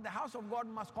or the house of God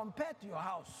must compare to your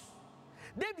house.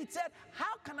 David said,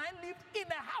 how can I live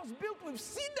in a house built with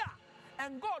cedar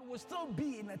and God will still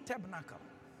be in a tabernacle?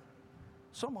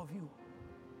 Some of you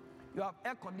have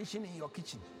air conditioning in your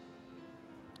kitchen.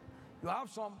 You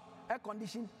have some air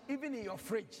conditioning even in your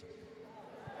fridge.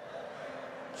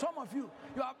 Some of you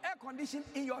have air conditioning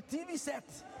in your TV set.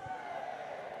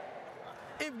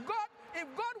 If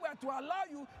God were to allow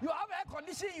you, you have air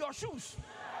conditioning in your shoes.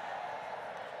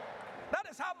 That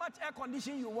is how much air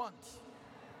conditioning you want.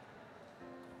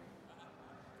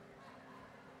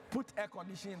 Put air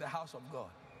conditioning in the house of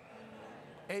God.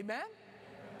 Amen?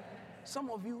 Some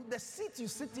of you, the seat you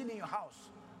sit in your house,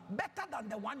 better than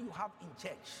the one you have in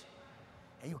church.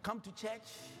 And you come to church,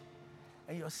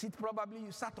 and your seat probably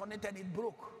you sat on it and it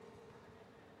broke.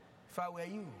 If I were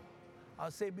you, I'll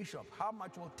say, Bishop, how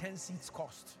much will 10 seats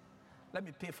cost? Let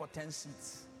me pay for 10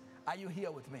 seats. Are you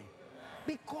here with me?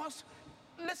 Because,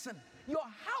 listen, your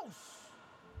house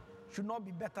should not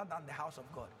be better than the house of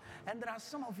God. And there are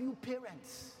some of you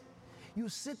parents, you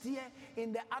sit here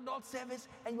in the adult service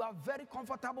and you are very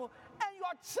comfortable, and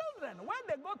your children, when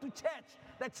they go to church,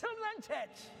 the children's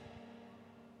church,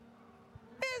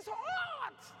 it's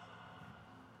hot.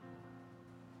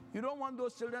 You don't want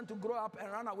those children to grow up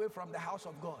and run away from the house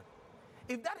of God.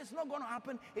 If that is not going to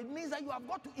happen, it means that you have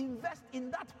got to invest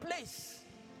in that place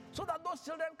so that those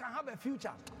children can have a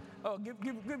future. Oh, give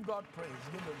God praise.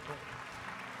 Give Him praise.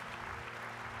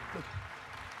 Look,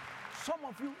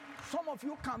 some of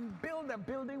you can build a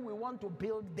building we want to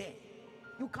build there.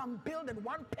 You can build it.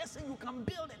 One person, you can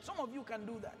build it. Some of you can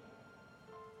do that.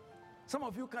 Some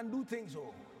of you can do things.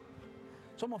 Oh.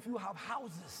 Some of you have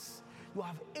houses. You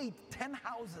have 8, 10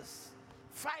 houses,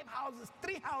 5 houses,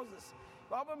 3 houses.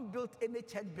 You haven't built any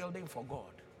church building for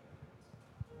God.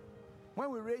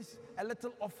 When we raise a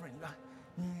little offering,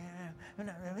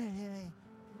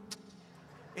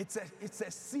 it's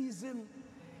a season.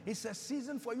 It's a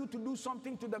season for you to do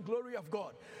something to the glory of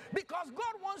God. Because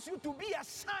God wants you to be a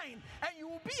sign, and you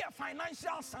will be a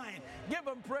financial sign. Give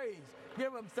Him praise.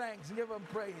 Give Him thanks. Give Him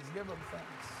praise. Give Him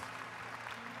thanks.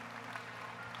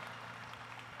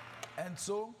 And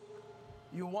so,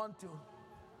 you want to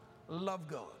love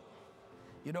God.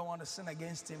 You don't want to sin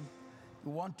against Him.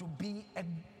 You want to be a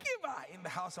giver in the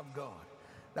house of God.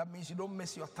 That means you don't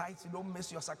miss your tithes. You don't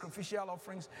miss your sacrificial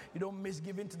offerings. You don't miss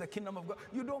giving to the kingdom of God.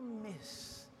 You don't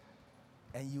miss.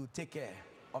 And you take care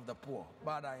of the poor.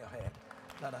 Bow down your head.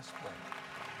 Let us pray.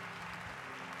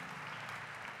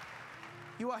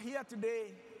 You are here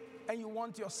today and you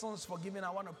want your sins forgiven. I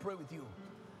want to pray with you.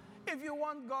 If you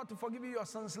want God to forgive you your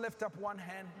sins, lift up one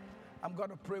hand. I'm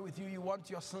going to pray with you. You want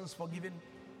your sins forgiven?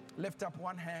 Lift up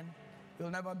one hand.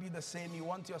 You'll never be the same. You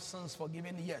want your sins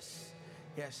forgiven? Yes.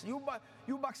 Yes. You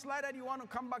backslided. You want to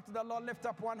come back to the Lord? Lift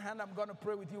up one hand. I'm going to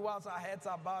pray with you whilst our heads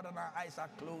are bowed and our eyes are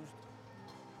closed.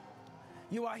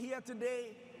 You are here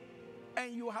today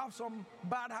and you have some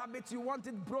bad habits. You want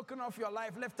it broken off your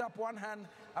life. Lift up one hand.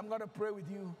 I'm going to pray with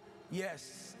you.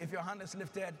 Yes. If your hand is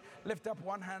lifted, lift up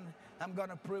one hand. I'm going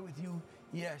to pray with you.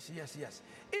 Yes, yes, yes.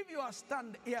 If you are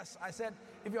stand, yes, I said,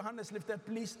 if your hand is lifted,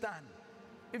 please stand.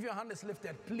 If your hand is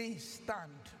lifted, please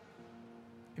stand.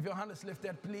 If your hand is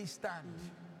lifted, please stand.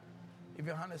 If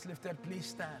your hand is lifted, please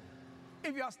stand.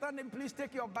 If you are standing, please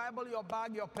take your Bible, your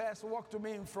bag, your purse, walk to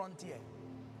me in front here.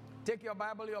 Take your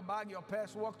Bible, your bag, your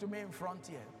purse, walk to me in front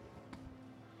here.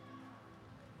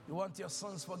 You want your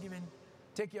sins forgiven?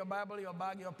 Take your Bible, your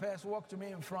bag, your purse, walk to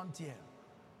me in front here.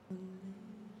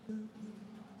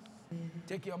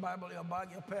 Take your Bible, your bag,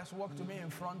 your purse, walk to me in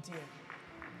front here.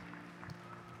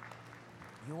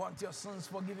 You want your sins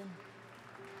forgiven?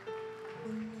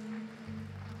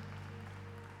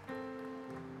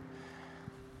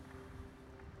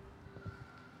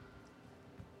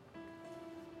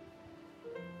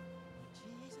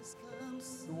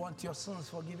 You want your sins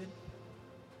forgiven?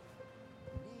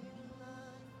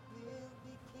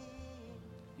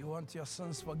 You want your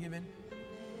sins forgiven?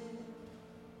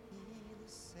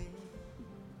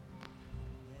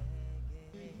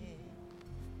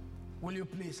 Will you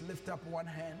please lift up one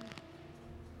hand?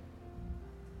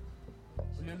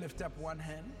 Will you lift up one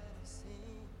hand?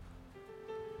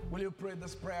 Will you pray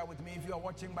this prayer with me? If you are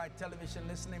watching by television,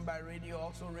 listening by radio,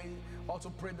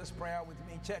 also pray this prayer with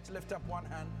me. Church, lift up one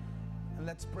hand and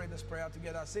let's pray this prayer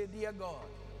together. Say, dear God,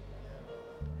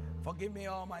 forgive me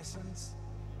all my sins.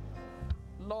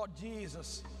 Lord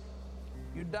Jesus,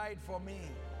 you died for me.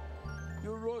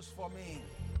 You rose for me.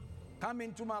 Come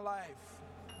into my life.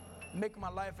 Make my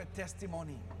life a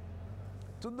testimony.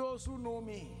 To those who know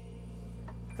me,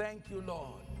 thank you,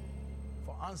 Lord,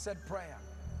 for answered prayer.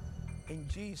 In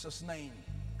Jesus' name,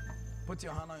 put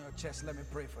your hand on your chest. Let me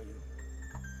pray for you.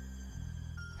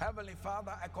 Heavenly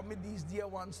Father, I commit these dear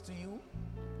ones to you.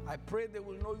 I pray they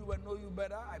will know you and know you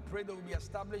better. I pray they will be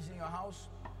established in your house.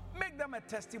 Make them a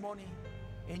testimony.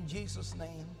 In Jesus'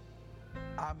 name,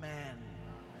 amen.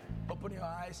 Open your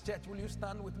eyes. Church, will you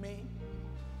stand with me?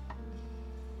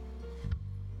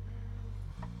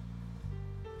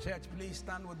 Church, please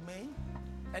stand with me.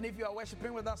 And if you are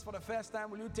worshiping with us for the first time,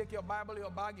 will you take your Bible,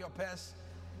 your bag, your purse?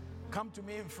 Come to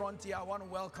me in front here. I want to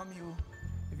welcome you.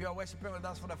 If you are worshiping with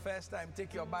us for the first time,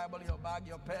 take your Bible, your bag,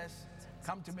 your purse.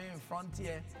 Come to me in front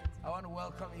here. I want to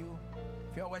welcome you.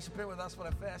 If you are worshiping with us for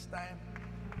the first time,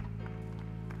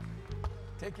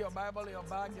 take your Bible, your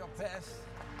bag, your purse.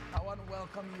 I want to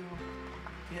welcome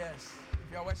you. Yes.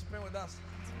 If you are worshiping with us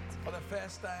for the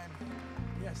first time,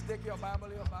 yes, take your Bible,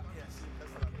 your bag. Yes.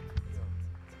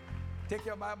 Take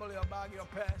your Bible, your bag, your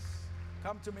purse.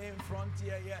 Come to me in front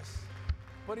here. Yes.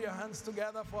 Put your hands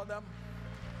together for them.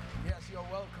 Yes, you're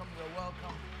welcome. You're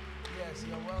welcome. Yes,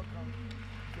 you're welcome.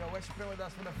 You're worshiping with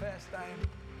us for the first time.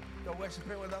 You're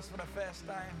worshiping with us for the first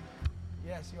time.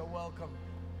 Yes, you're welcome.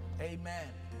 Amen.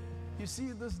 You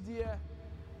see this dear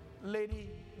lady,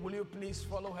 will you please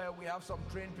follow her? We have some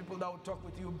trained people that will talk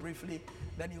with you briefly.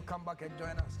 Then you come back and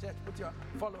join us. Church,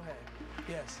 follow her.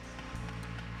 Yes.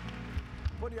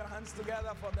 Put your hands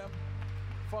together for them.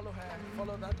 Follow her.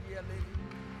 Follow that dear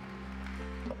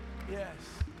lady. Yes.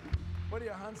 Put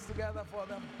your hands together for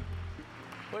them.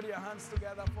 Put your hands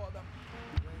together for them.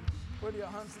 Put your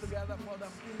hands together for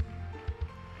them.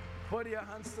 Put your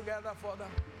hands together for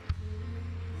them.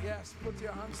 Yes, put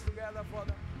your hands together for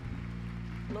them.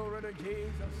 Glory to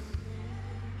Jesus.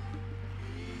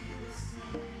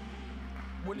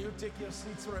 Will you take your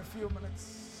seats for a few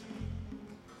minutes?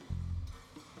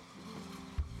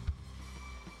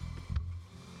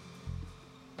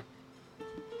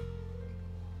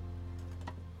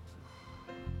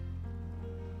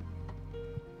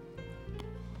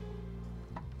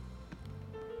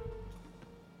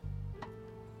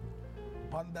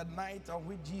 On the night on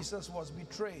which Jesus was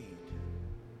betrayed,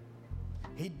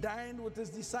 he dined with his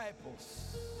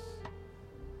disciples.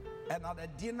 And at the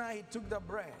dinner, he took the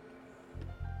bread.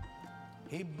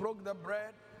 He broke the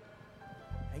bread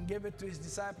and gave it to his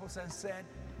disciples and said,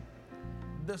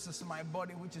 "This is my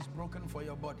body which is broken for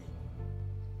your body."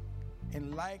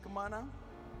 In like manner,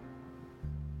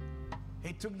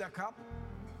 he took the cup,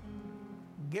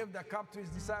 gave the cup to his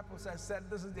disciples and said,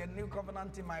 "This is the new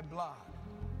covenant in my blood.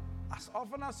 As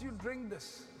often as you drink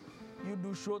this, you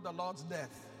do show the Lord's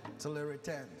death till he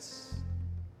returns."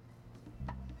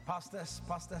 Pastors,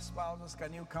 spouses,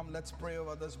 can you come? Let's pray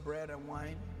over this bread and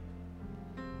wine.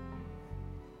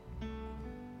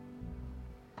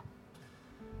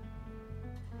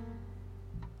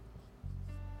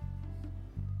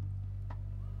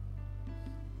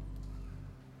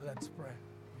 Let's pray.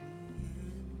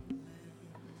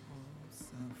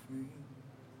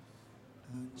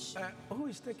 Who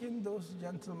is taking those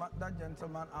that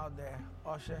gentleman out there?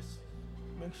 Ushers,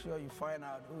 Make sure you find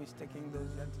out who is taking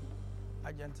those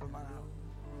gentleman out.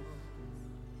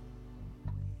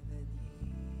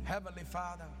 Heavenly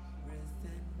Father,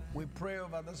 we pray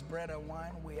over this bread and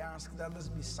wine. We ask that this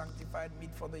be sanctified meat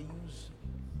for the use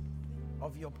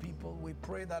of your people. We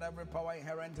pray that every power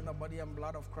inherent in the body and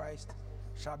blood of Christ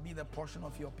shall be the portion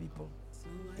of your people.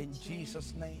 In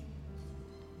Jesus' name,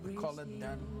 we call it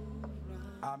done.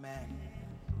 Amen.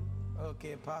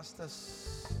 Okay,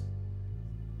 pastors,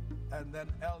 and then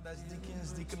elders,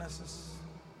 deacons, deaconesses,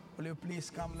 will you please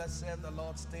come? Let's serve the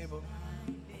Lord's table.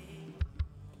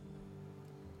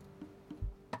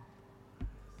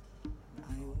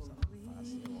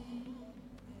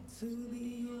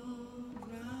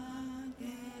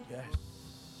 Yes.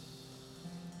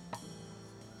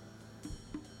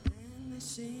 And the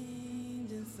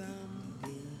changing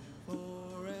something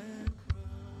for a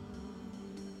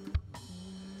crown.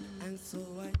 And so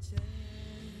I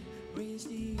cherish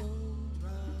the old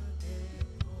rugged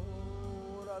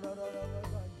road.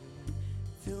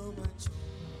 Till my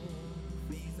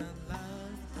trophies at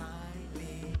last I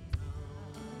lay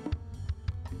down.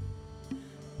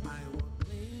 I will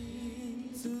cling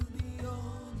to the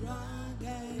old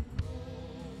rugged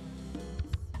cross,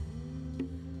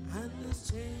 and this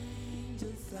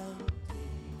changes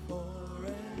something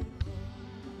forever.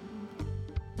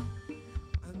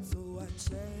 And so I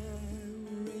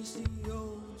cherish the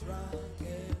old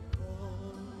rugged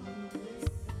cross,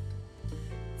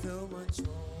 till my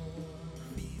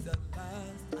trophies at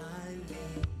last I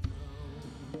lay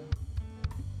down.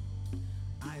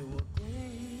 I will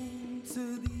cling to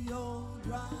the old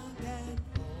rugged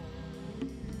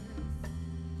cross,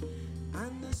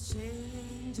 and this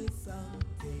changes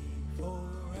something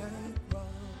forever.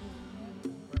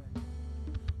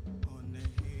 On a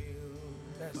hill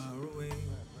far away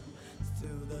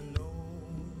stood an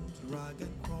old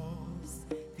rugged cross,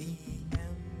 the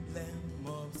emblem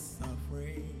of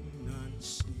suffering and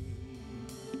shame.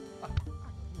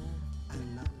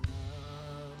 And I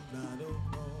love that old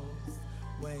cross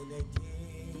where the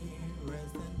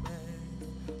dearest and best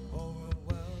over a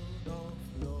world of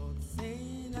Lord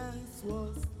sinners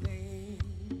was slain.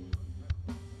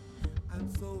 And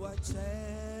so I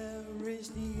cherish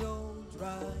the old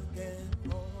rugged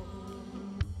cross,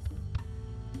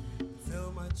 till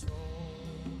my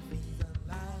trophies at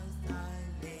last I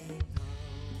lay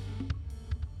down.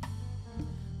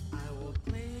 I will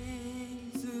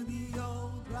cling to the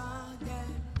old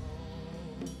rugged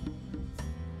cross,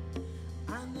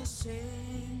 and the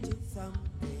change is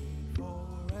something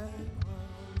forever.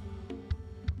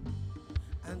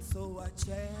 And so I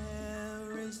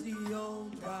cherish the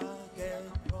old rugged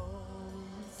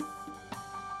cross,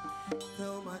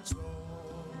 till my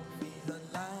trophies at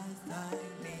last I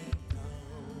lay down.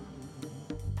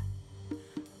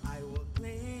 I will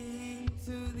cling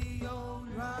to the old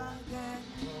rugged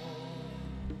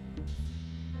cross,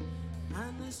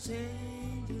 and the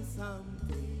change is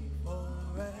something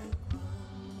forever.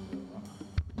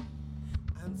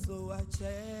 And so I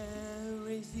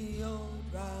cherish the old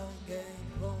rugged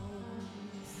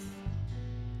cross,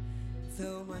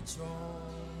 till my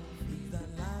trophies at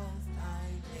last I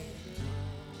lay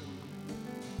down.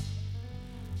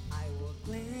 I will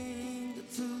cling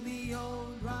to the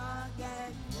old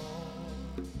rugged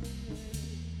cross,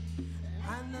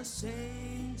 and the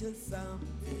change is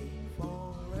something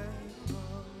forever.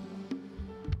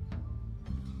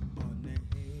 On a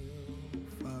hill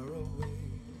far away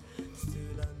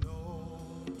stood an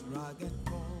old rugged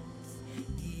cross,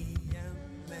 the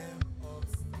emblem of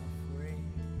suffering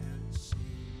and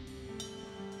shame.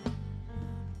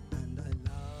 And I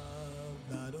love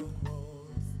that old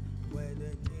cross where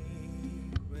the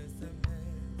dearest and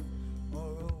best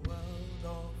or a world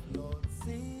of Lord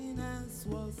sinners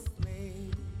was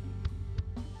slain.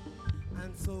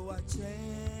 And so I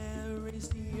cherish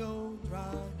the old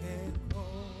rugged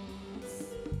cross,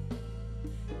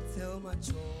 till my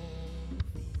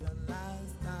trophies at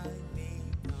last I lay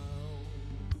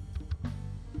down.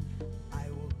 I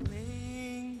will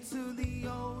cling to the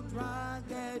old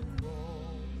rugged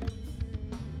cross,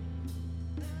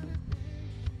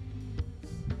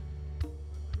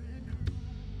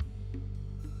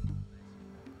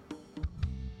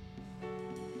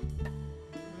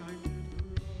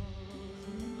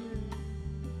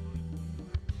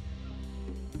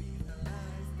 at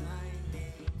last I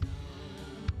lay down.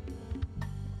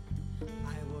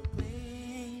 I will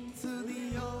cling to the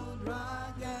old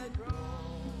rugged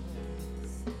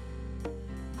cross,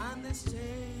 and this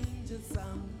change is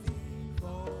something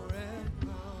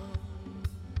forever.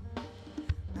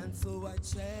 And so I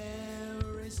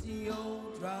cherish the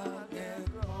old rugged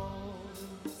cross,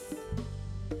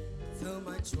 Fill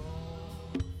my joy